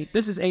faint.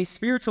 This is a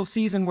spiritual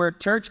season where,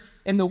 church,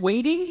 in the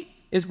waiting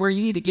is where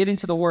you need to get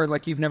into the Word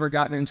like you've never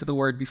gotten into the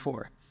Word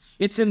before.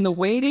 It's in the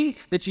waiting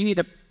that you need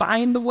to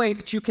find the way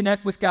that you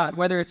connect with God,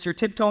 whether it's you're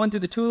tiptoeing through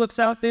the tulips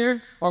out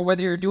there, or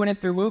whether you're doing it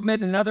through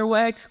movement in another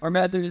way, or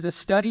whether you're the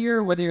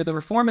studier, whether you're the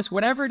reformist,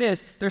 whatever it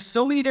is. There's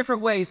so many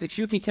different ways that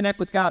you can connect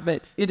with God,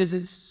 but it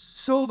is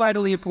so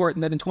vitally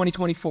important that in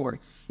 2024,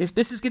 if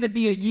this is going to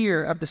be a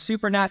year of the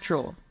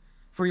supernatural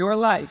for your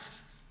life,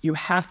 you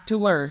have to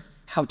learn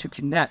how to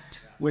connect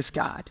with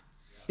God.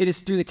 It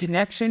is through the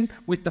connection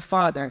with the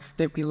Father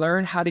that we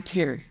learn how to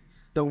carry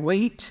the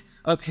weight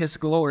of his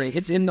glory.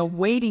 It's in the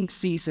waiting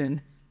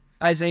season,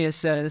 Isaiah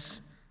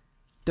says,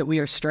 that we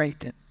are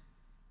strengthened.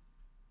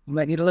 You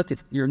might need to look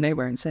at your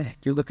neighbor and say,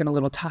 you're looking a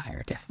little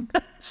tired.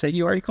 Say,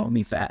 you already called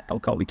me fat.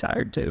 Don't call me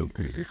tired too.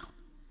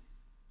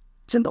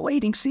 It's in the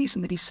waiting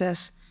season that he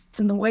says, it's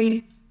in the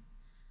waiting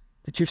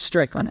that you're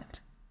strengthened.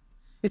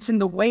 It's in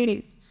the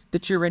waiting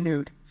that you're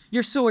renewed.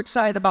 You're so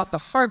excited about the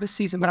harvest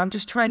season, but I'm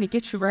just trying to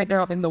get you right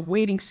now in the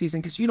waiting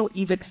season because you don't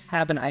even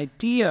have an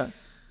idea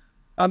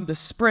of the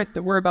sprint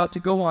that we're about to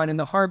go on in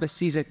the harvest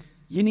season.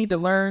 You need to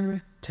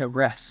learn to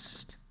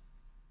rest.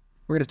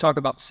 We're going to talk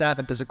about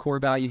Sabbath as a core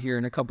value here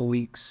in a couple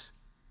weeks.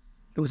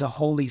 It was a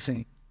holy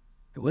thing.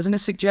 It wasn't a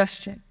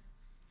suggestion.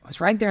 It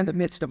was right there in the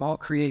midst of all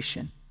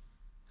creation.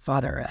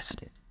 Father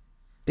rested.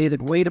 They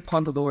that wait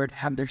upon the Lord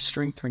have their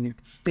strength renewed.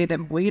 They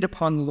that wait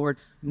upon the Lord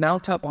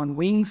mount up on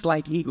wings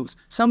like eagles.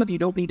 Some of you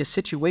don't need a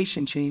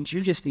situation change.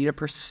 You just need a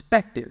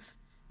perspective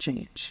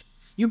change.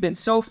 You've been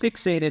so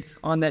fixated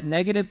on that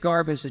negative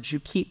garbage that you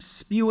keep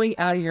spewing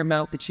out of your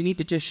mouth that you need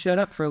to just shut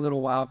up for a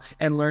little while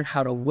and learn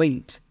how to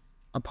wait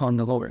upon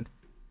the Lord.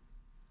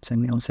 So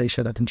we don't say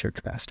shut up in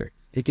church, Pastor.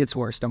 It gets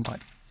worse, don't worry.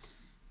 It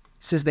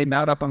says they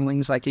mount up on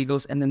wings like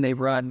eagles, and then they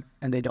run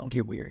and they don't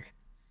get weary.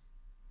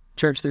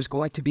 Church, there's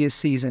going to be a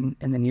season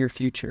in the near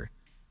future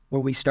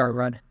where we start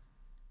running.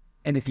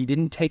 And if you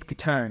didn't take the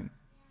time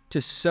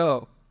to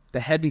sow the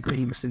heavy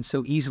things that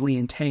so easily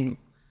entangle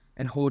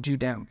and hold you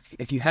down,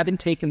 if you haven't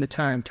taken the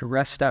time to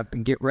rest up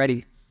and get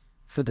ready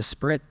for the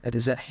sprint that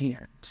is at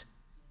hand.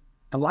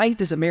 A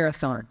life is a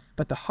marathon,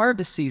 but the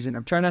harvest season,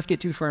 I'm trying not to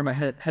get too far in my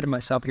head of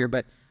myself here,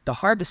 but the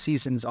harvest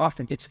season is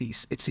often, it's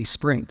these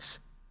sprints.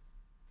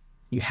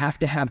 You have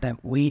to have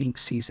that waiting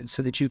season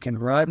so that you can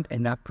run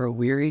and not grow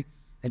weary,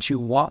 that you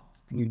walk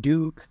and you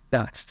do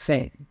not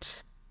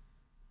faint.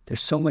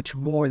 There's so much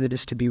more that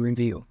is to be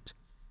revealed,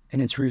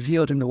 and it's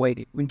revealed in the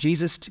waiting. When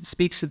Jesus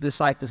speaks to the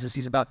disciples as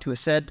he's about to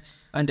ascend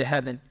unto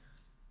heaven,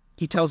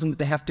 he tells them that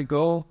they have to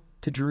go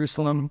to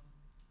Jerusalem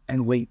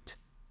and wait.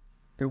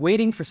 They're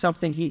waiting for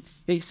something. He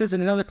says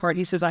in another part,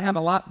 he says, I have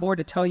a lot more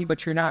to tell you,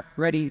 but you're not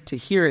ready to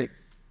hear it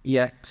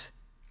yet.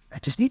 I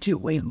just need you to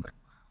wait a little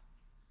while.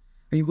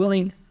 Are you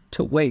willing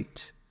to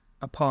wait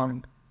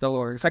upon the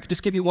Lord? If I could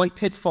just give you one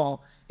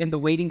pitfall in the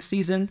waiting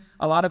season,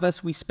 a lot of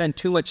us, we spend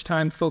too much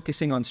time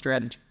focusing on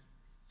strategy.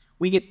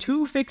 We get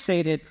too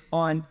fixated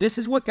on, this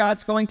is what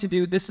God's going to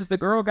do. This is the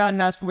girl God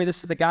asked for me. This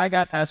is the guy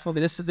God asked for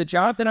me. This is the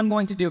job that I'm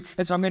going to do.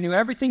 And so I'm going to do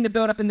everything to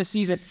build up in the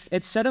season.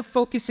 Instead of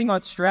focusing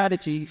on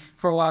strategy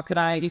for a while, could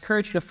I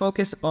encourage you to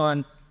focus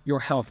on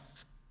your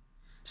health?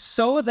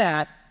 So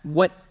that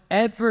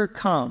whatever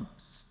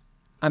comes,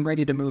 I'm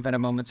ready to move at a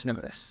moment's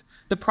notice.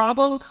 The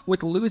problem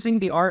with losing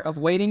the art of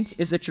waiting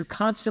is that you're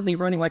constantly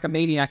running like a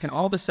maniac, and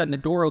all of a sudden the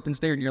door opens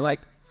there and you're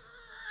like,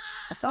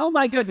 oh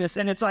my goodness.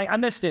 And it's like, I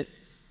missed it.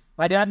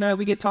 My dad and I,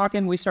 we get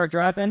talking, we start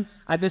driving.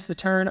 I miss the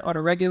turn on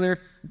a regular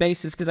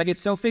basis because I get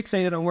so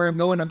fixated on where I'm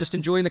going. I'm just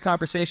enjoying the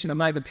conversation. I'm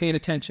not even paying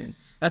attention.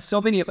 That's so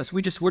many of us.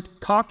 We're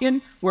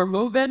talking, we're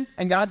moving,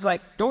 and God's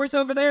like, door's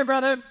over there,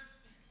 brother.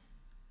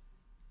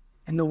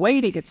 And the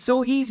waiting, it's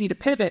so easy to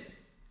pivot.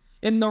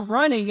 In the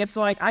running, it's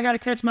like, I got to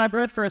catch my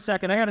breath for a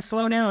second. I got to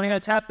slow down. I got to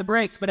tap the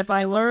brakes. But if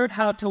I learn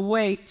how to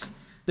wait,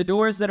 the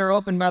doors that are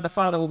opened by the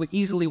Father will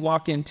easily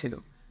walk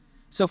into.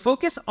 So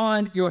focus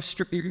on your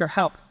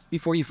health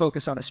before you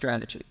focus on a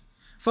strategy.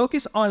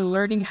 Focus on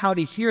learning how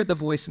to hear the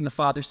voice in the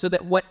Father so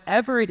that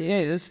whatever it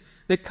is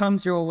that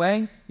comes your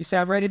way, you say,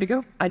 I'm ready to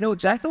go. I know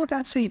exactly what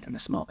God's saying in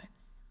this moment.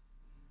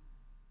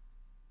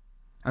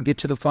 I'll get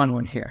to the fun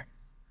one here.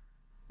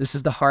 This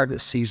is the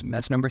harvest season.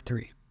 That's number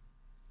 3.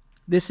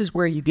 This is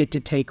where you get to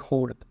take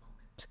hold of the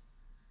moment.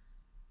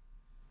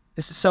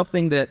 This is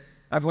something that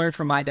I've learned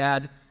from my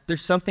dad.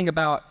 There's something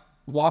about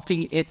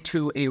walking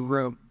into a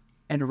room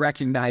and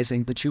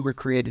recognizing that you were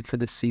created for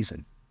this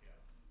season.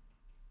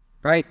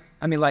 Right?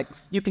 I mean, like,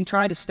 you can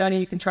try to study,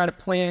 you can try to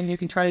plan, you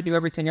can try to do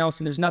everything else,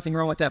 and there's nothing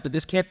wrong with that, but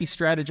this can't be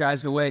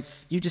strategized away.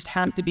 You just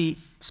have to be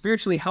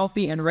spiritually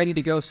healthy and ready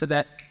to go so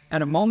that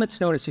at a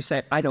moment's notice you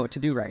say, I know what to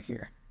do right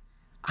here.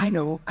 I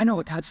know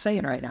what God's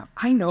saying right now.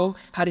 I know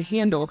how to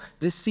handle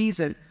this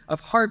season of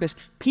harvest.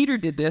 Peter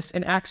did this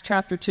in Acts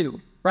chapter 2,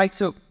 right?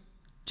 So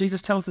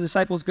Jesus tells the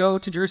disciples, go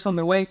to Jerusalem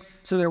and wait.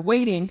 So they're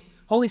waiting.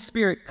 Holy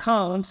Spirit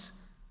comes.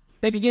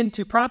 They begin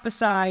to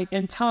prophesy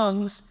in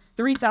tongues.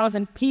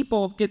 3,000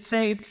 people get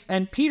saved,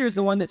 and Peter's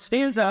the one that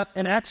stands up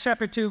in Acts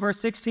chapter 2, verse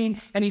 16,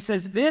 and he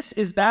says, this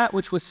is that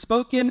which was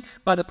spoken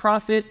by the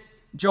prophet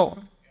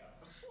Joel.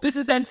 This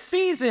is that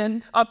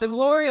season of the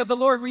glory of the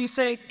Lord where you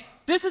say,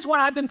 this is what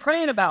I've been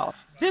praying about.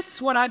 This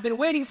is what I've been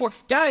waiting for.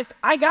 Guys,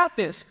 I got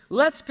this.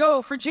 Let's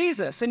go for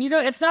Jesus. And you know,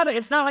 it's not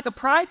like a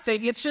pride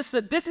thing. It's just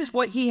that this is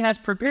what he has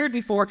prepared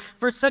me for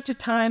such a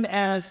time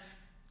as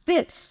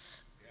this.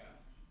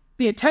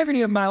 The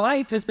integrity of my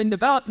life has been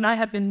developed, and I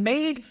have been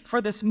made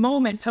for this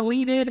moment to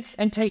lean in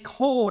and take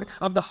hold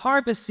of the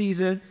harvest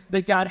season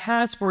that God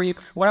has for you.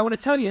 What I want to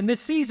tell you, in this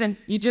season,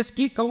 you just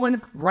keep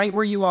going right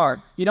where you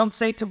are. You don't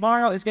say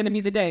tomorrow is going to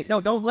be the day.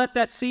 No, don't let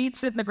that seed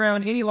sit in the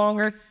ground any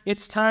longer.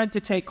 It's time to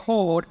take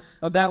hold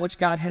of that which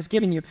God has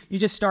given you. You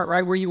just start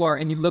right where you are,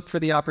 and you look for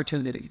the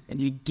opportunity, and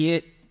you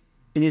get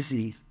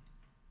busy.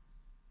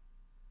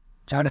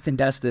 Jonathan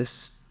does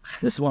this.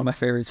 This is one of my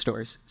favorite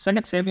stories. 2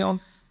 Samuel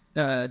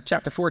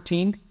chapter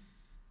 14,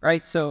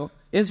 right? So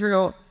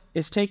Israel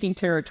is taking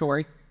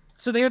territory.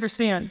 So they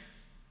understand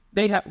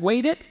they have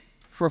waited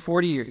for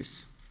 40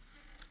 years.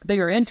 They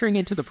are entering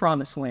into the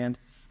promised land,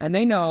 and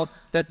they know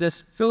that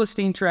this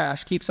Philistine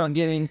trash keeps on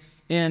getting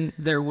in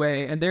their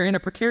way, and they're in a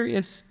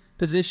precarious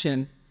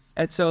position.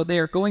 And so they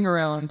are going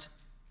around,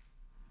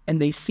 and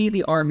they see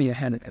the army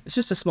ahead of them. It's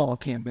just a small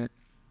encampment,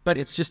 but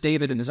it's just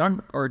David and his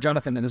armor, or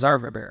Jonathan and his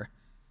armor bearer.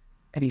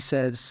 And he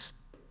says,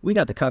 we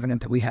know the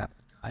covenant that we have.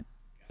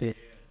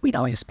 We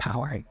know his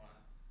power.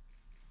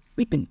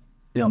 We've been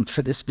built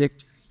for this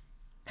victory,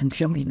 and they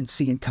don't even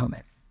see it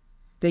coming.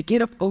 They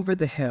get up over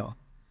the hill.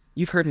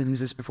 You've heard him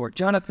use this before.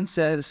 Jonathan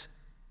says,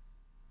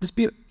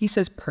 he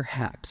says,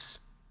 perhaps,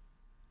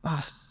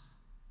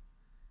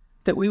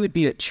 that we would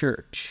be a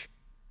church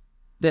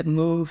that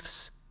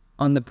moves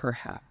on the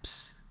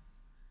perhaps.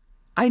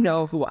 I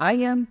know who I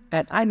am,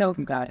 and I know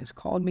who God has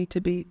called me to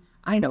be.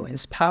 I know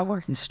his power,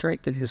 his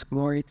strength, and his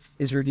glory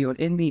is revealed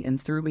in me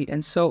and through me,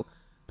 and so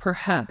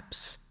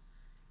perhaps,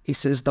 he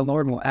says, the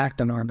Lord will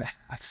act on our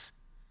behalf.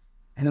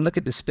 And then look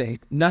at this faith.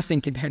 Nothing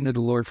can hinder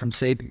the Lord from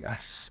saving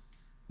us,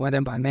 whether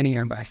by many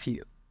or by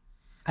few.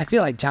 I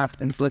feel like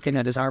Jonathan's looking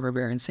at his armor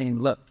bearer and saying,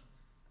 look,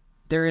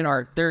 they're in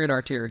our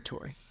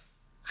territory.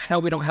 I know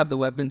we don't have the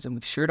weapons, and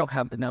we sure don't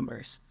have the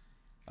numbers.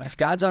 But if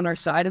God's on our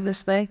side of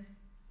this thing,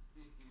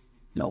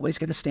 nobody's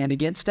going to stand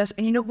against us.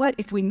 And you know what?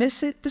 If we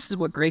miss it, this is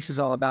what grace is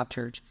all about,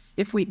 church.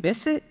 If we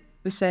miss it,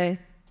 we say,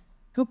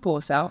 he'll pull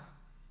us out.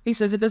 He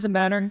says it doesn't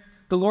matter.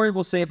 The Lord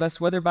will save us,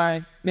 whether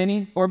by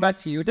many or by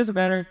few. It doesn't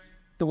matter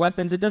the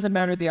weapons. It doesn't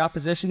matter the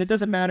opposition. It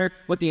doesn't matter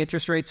what the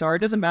interest rates are. It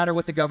doesn't matter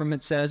what the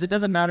government says. It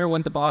doesn't matter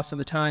what the boss of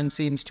the time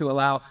seems to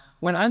allow.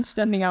 When I'm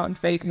stepping out in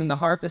faith in the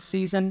harvest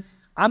season,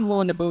 I'm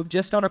willing to move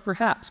just on a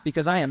perhaps,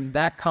 because I am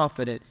that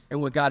confident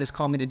in what God has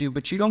called me to do.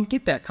 But you don't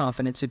get that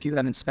confidence if you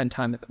haven't spent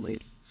time at the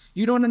lead.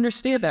 You don't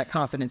understand that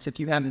confidence if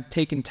you haven't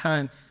taken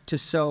time to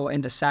sow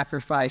and to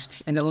sacrifice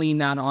and to lean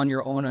not on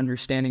your own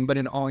understanding, but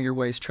in all your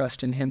ways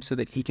trust in him so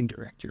that he can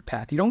direct your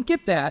path. You don't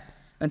get that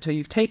until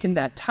you've taken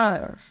that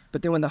time.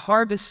 But then when the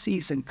harvest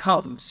season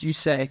comes, you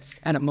say,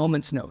 at a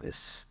moment's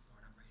notice,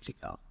 I'm ready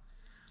to go.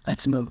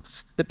 Let's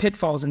move. The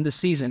pitfalls in this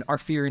season are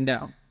fear and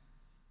doubt.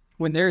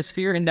 When there is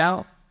fear and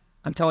doubt,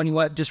 I'm telling you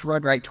what, just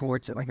run right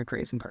towards it like a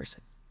crazy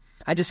person.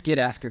 I just get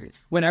after it.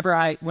 Whenever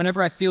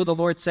I feel the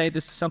Lord say,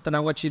 this is something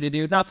I want you to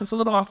do, now if it's a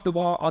little off the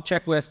wall, I'll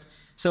check with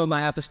some of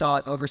my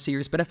apostolic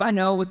overseers. But if I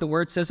know what the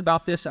word says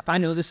about this, if I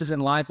know this is in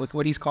line with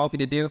what he's called me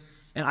to do,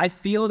 and I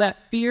feel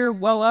that fear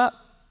well up,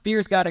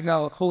 fear's got to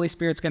go. Holy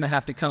Spirit's going to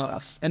have to come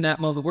up in that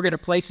moment. We're going to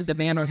place a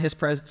demand on his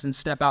presence and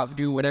step out and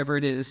do whatever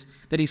it is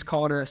that he's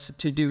called us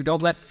to do.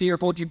 Don't let fear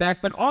hold you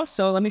back. But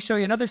also, let me show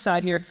you another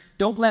side here.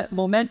 Don't let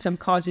momentum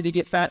cause you to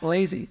get fat and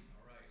lazy.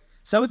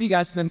 Some of you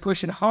guys have been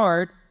pushing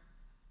hard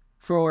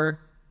for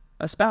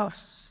a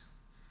spouse.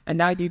 And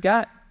now you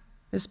got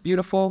this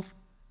beautiful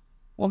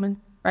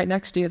woman right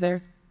next to you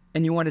there.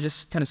 and you want to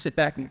just kind of sit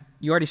back and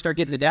you already start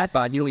getting the dad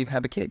bod. You don't even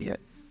have a kid yet.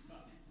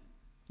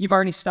 You've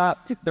already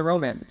stopped the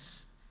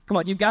romance. Come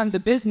on, you've gotten the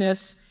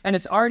business and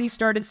it's already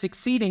started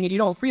succeeding, and you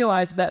don't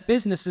realize that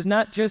business is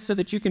not just so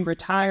that you can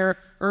retire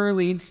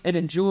early and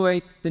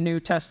enjoy the new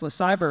Tesla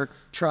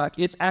Cybertruck.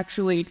 It's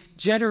actually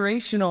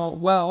generational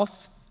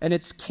wealth, and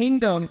it's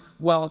kingdom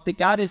wealth that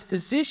God is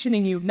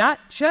positioning you, not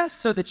just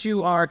so that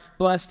you are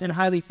blessed and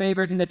highly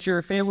favored and that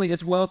your family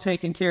is well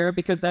taken care of,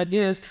 because that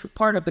is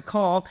part of the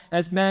call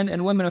as men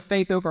and women of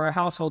faith over our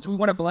households. We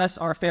want to bless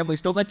our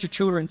families. Don't let your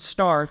children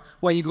starve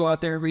while you go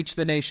out there and reach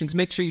the nations.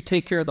 Make sure you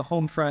take care of the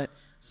home front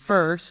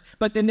first.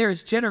 But then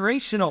there's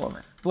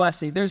generational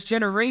blessing. There's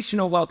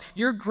generational wealth.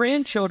 Your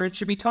grandchildren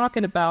should be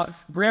talking about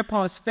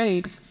Grandpa's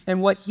faith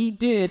and what he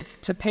did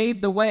to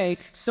pave the way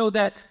so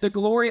that the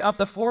glory of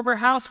the former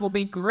house will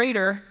be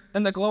greater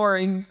than the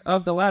glory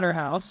of the latter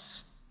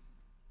house.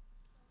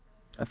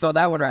 I felt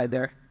that one right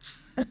there.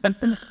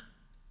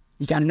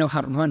 You got to know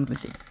how to run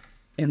with it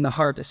in the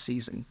harvest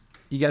season.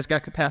 You guys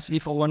got capacity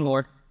for one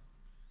more?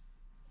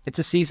 It's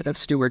a season of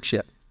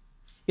stewardship.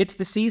 It's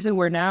the season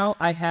where now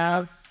I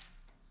have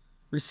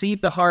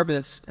received the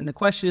harvest, and the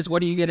question is,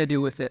 what are you going to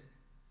do with it?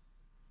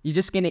 You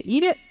just going to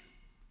eat it?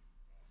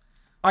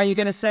 Are you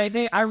going to say,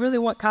 hey, I really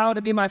want Kyle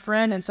to be my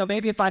friend, and so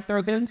maybe if I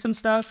throw him some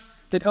stuff,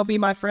 that he'll be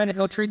my friend and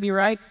he'll treat me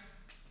right?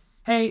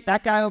 Hey,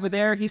 that guy over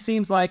there, he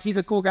seems like he's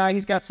a cool guy.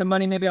 He's got some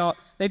money. Maybe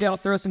I'll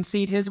throw some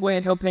seed his way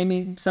and he'll pay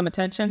me some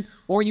attention.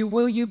 Or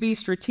will you be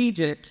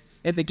strategic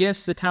in the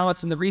gifts, the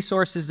talents, and the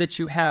resources that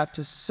you have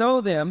to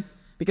sow them?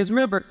 Because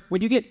remember,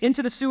 when you get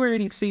into the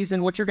stewarding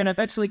season, what you're going to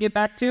eventually get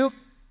back to,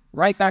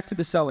 right back to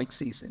the sowing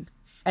season.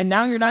 And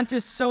now you're not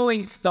just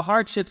sowing the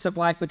hardships of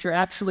life, but you're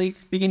actually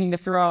beginning to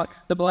throw out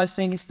the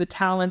blessings, the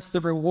talents, the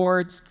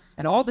rewards,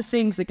 and all the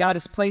things that God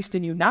has placed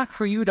in you, not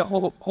for you to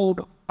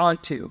hold on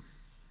to,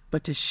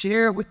 but to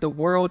share with the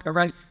world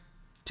around,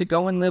 to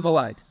go and live a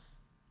life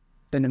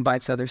that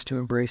invites others to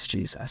embrace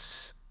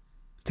Jesus.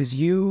 Because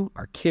you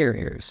are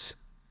carriers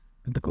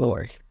of the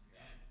glory.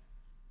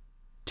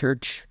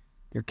 Church,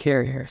 you're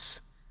carriers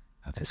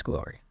of his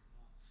glory.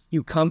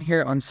 You come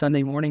here on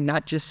Sunday morning,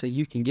 not just so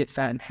you can get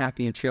fat and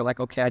happy and feel like,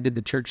 okay, I did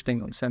the church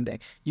thing on Sunday.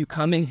 You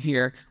come in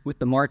here with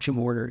the marching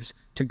orders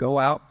to go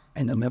out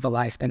and to live a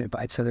life that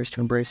invites others to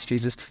embrace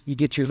Jesus. You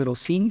get your little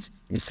seeds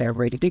and you say, I'm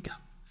ready to go.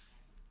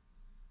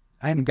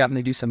 I haven't gotten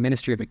to do some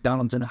ministry at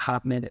McDonald's in a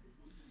hot minute.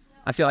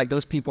 I feel like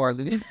those people are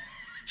leading.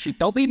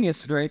 Don't lead me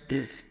astray.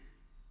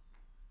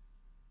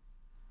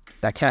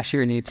 That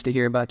cashier needs to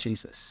hear about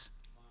Jesus.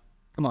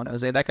 Come on,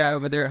 Jose. That guy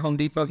over there at Home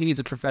Depot, he needs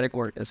a prophetic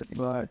word, doesn't he?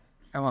 Come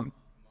on.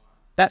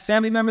 That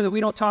family member that we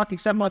don't talk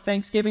except on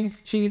Thanksgiving,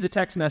 she needs a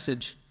text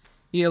message.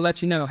 He'll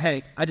let you know,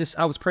 hey,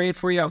 I was praying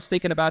for you. I was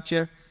thinking about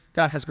you.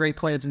 God has great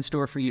plans in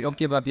store for you. Don't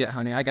give up yet,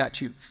 honey. I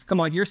got you. Come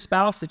on, your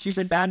spouse that you've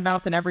been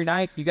bad-mouthing every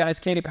night, you guys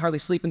can't even hardly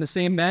sleep in the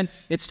same bed.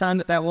 It's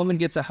time that woman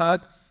gets a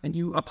hug and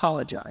you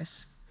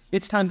apologize.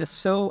 It's time to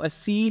sow a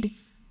seed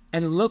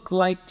and look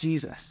like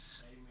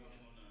Jesus.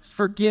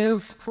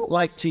 Forgive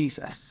like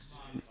Jesus.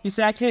 You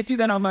say, I can't do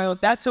that on my own.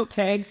 That's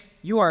okay.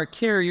 You are a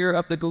carrier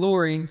of the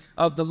glory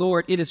of the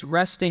Lord. It is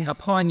resting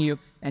upon you,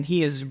 and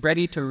he is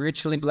ready to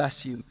richly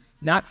bless you.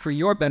 Not for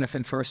your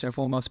benefit first and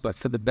foremost, but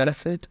for the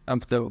benefit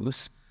of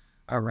those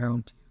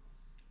around you.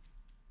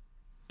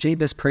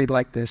 Jabez prayed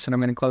like this, and I'm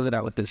going to close it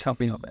out with this. Help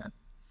me out, man.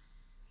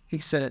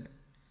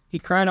 He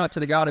cried out to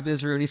the God of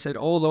Israel, and he said,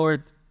 Oh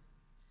Lord,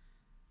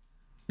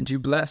 would you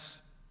bless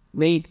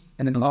me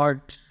and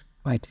enlarge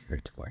my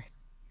territory?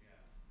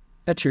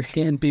 Let your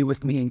hand be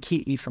with me and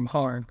keep me from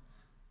harm,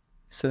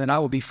 so that I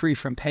will be free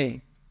from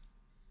pain.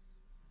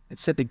 It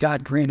said that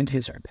God granted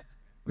his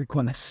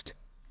request.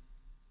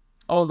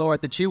 Oh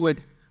Lord, that you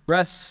would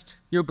rest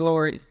your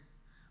glory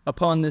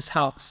upon this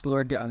house,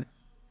 Lord God.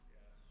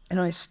 And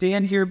I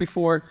stand here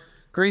before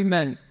great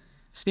men,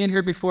 stand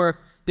here before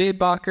Dave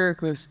Bacher,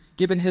 who has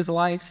given his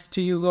life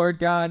to you, Lord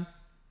God,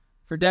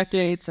 for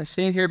decades. I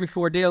stand here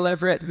before Dale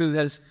Everett, who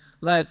has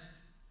led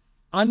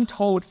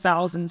untold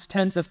thousands,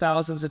 tens of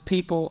thousands of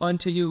people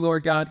unto you,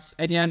 Lord God.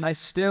 And yet I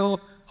still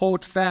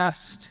hold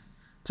fast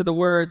to the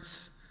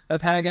words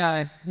of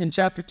Haggai in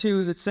chapter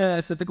 2 that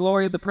says that the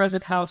glory of the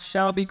present house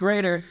shall be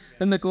greater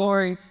than the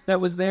glory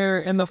that was there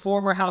in the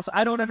former house.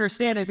 I don't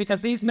understand it, because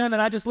these men that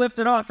I just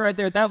lifted off right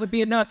there, that would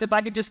be enough if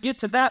I could just get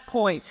to that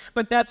point.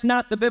 But that's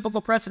not the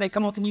biblical precedent.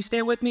 Come on, can you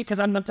stay with me? Because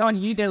I'm telling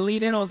you, you need to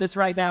lead in on this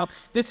right now.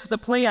 This is the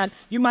plan.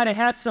 You might have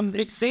had some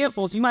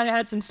examples. You might have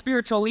had some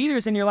spiritual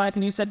leaders in your life,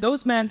 and you said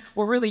those men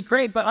were really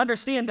great. But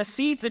understand, the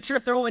seeds that you're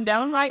throwing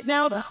down right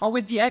now are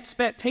with the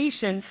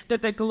expectation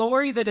that the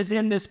glory that is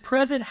in this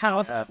present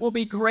house will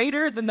be greater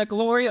greater than the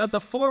glory of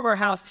the former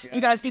house.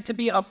 You guys get to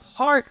be a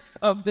part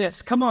of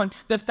this. Come on.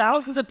 The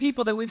thousands of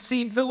people that we've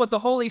seen filled with the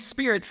Holy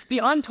Spirit, the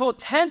untold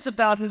tens of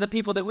thousands of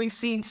people that we've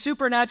seen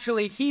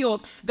supernaturally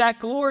healed, that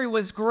glory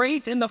was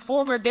great in the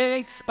former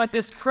day, but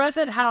this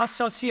present house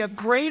shall see a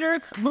greater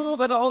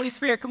move of the Holy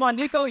Spirit. Come on,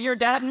 Nico, your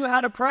dad knew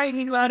how to pray.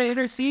 He knew how to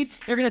intercede.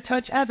 You're going to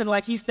touch heaven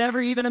like he's never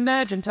even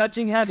imagined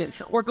touching heaven.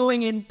 We're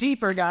going in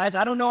deeper, guys.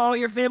 I don't know all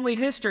your family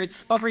history,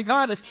 but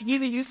regardless,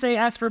 either you say,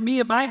 as for me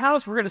and my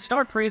house, we're going to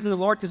start praising the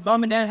Lord because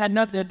mom and dad had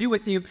nothing to do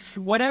with you.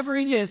 Whatever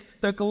it is,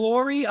 the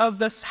glory of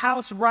this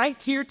house right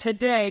here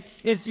today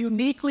is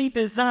uniquely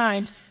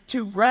designed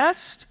to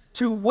rest,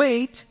 to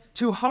wait,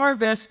 to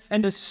harvest,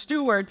 and to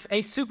steward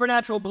a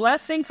supernatural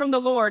blessing from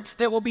the Lord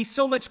that will be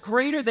so much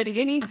greater than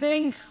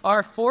anything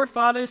our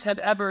forefathers have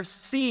ever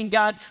seen.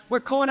 God,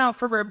 we're calling out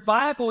for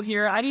revival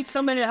here. I need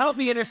somebody to help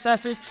me,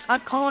 intercessors.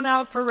 I'm calling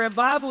out for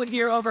revival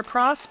here over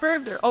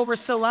Prosper, over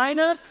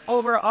Salina,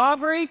 over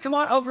Aubrey, come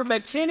on, over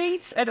McKinney,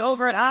 and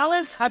over at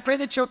Allen. I pray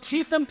that you'll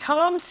keep them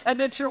calm and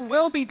that your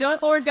will be done,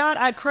 Lord God.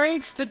 I pray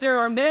that there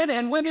are men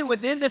and women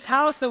within this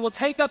house that will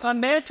take up a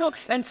mantle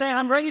and say,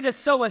 I'm ready to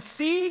sow a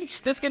seed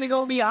that's going to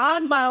go beyond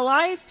my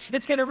life.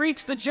 It's going to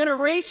reach the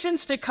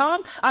generations to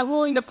come. I'm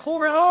willing to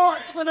pour it all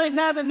when I'm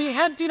having me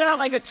emptied out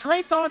like a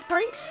drink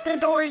offering.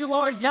 And Lord,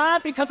 Lord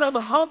God, because I'm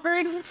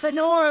hungry for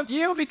more of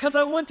you, because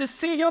I want to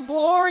see your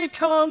glory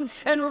come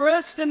and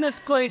rest in this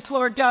place,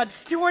 Lord God.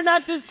 You are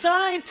not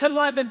designed to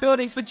live in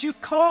buildings, but you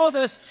called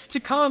us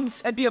to come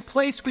and be a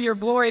place where your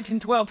glory can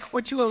dwell.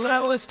 Would you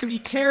allow us to be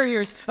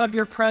carriers of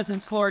your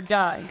presence, Lord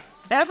God?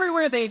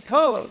 Everywhere they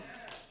go,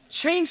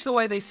 change the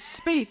way they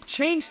speak,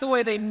 change the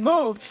way they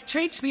move,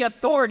 change the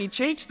authority,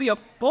 change the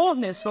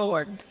boldness,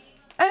 Lord.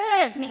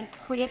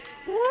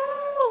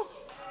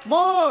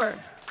 More.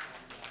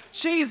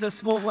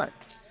 Jesus, more.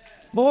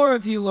 More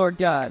of you, Lord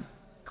God.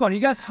 Come on, you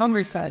guys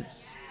hungry for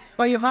this?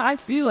 Well, I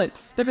feel it.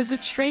 There is a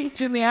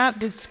change in the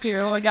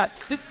atmosphere, Lord God.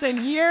 This is a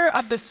year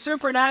of the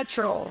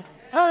supernatural.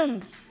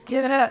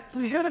 Get it.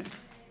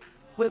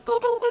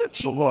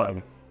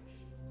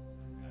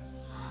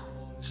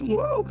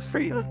 Whoa,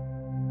 freedom.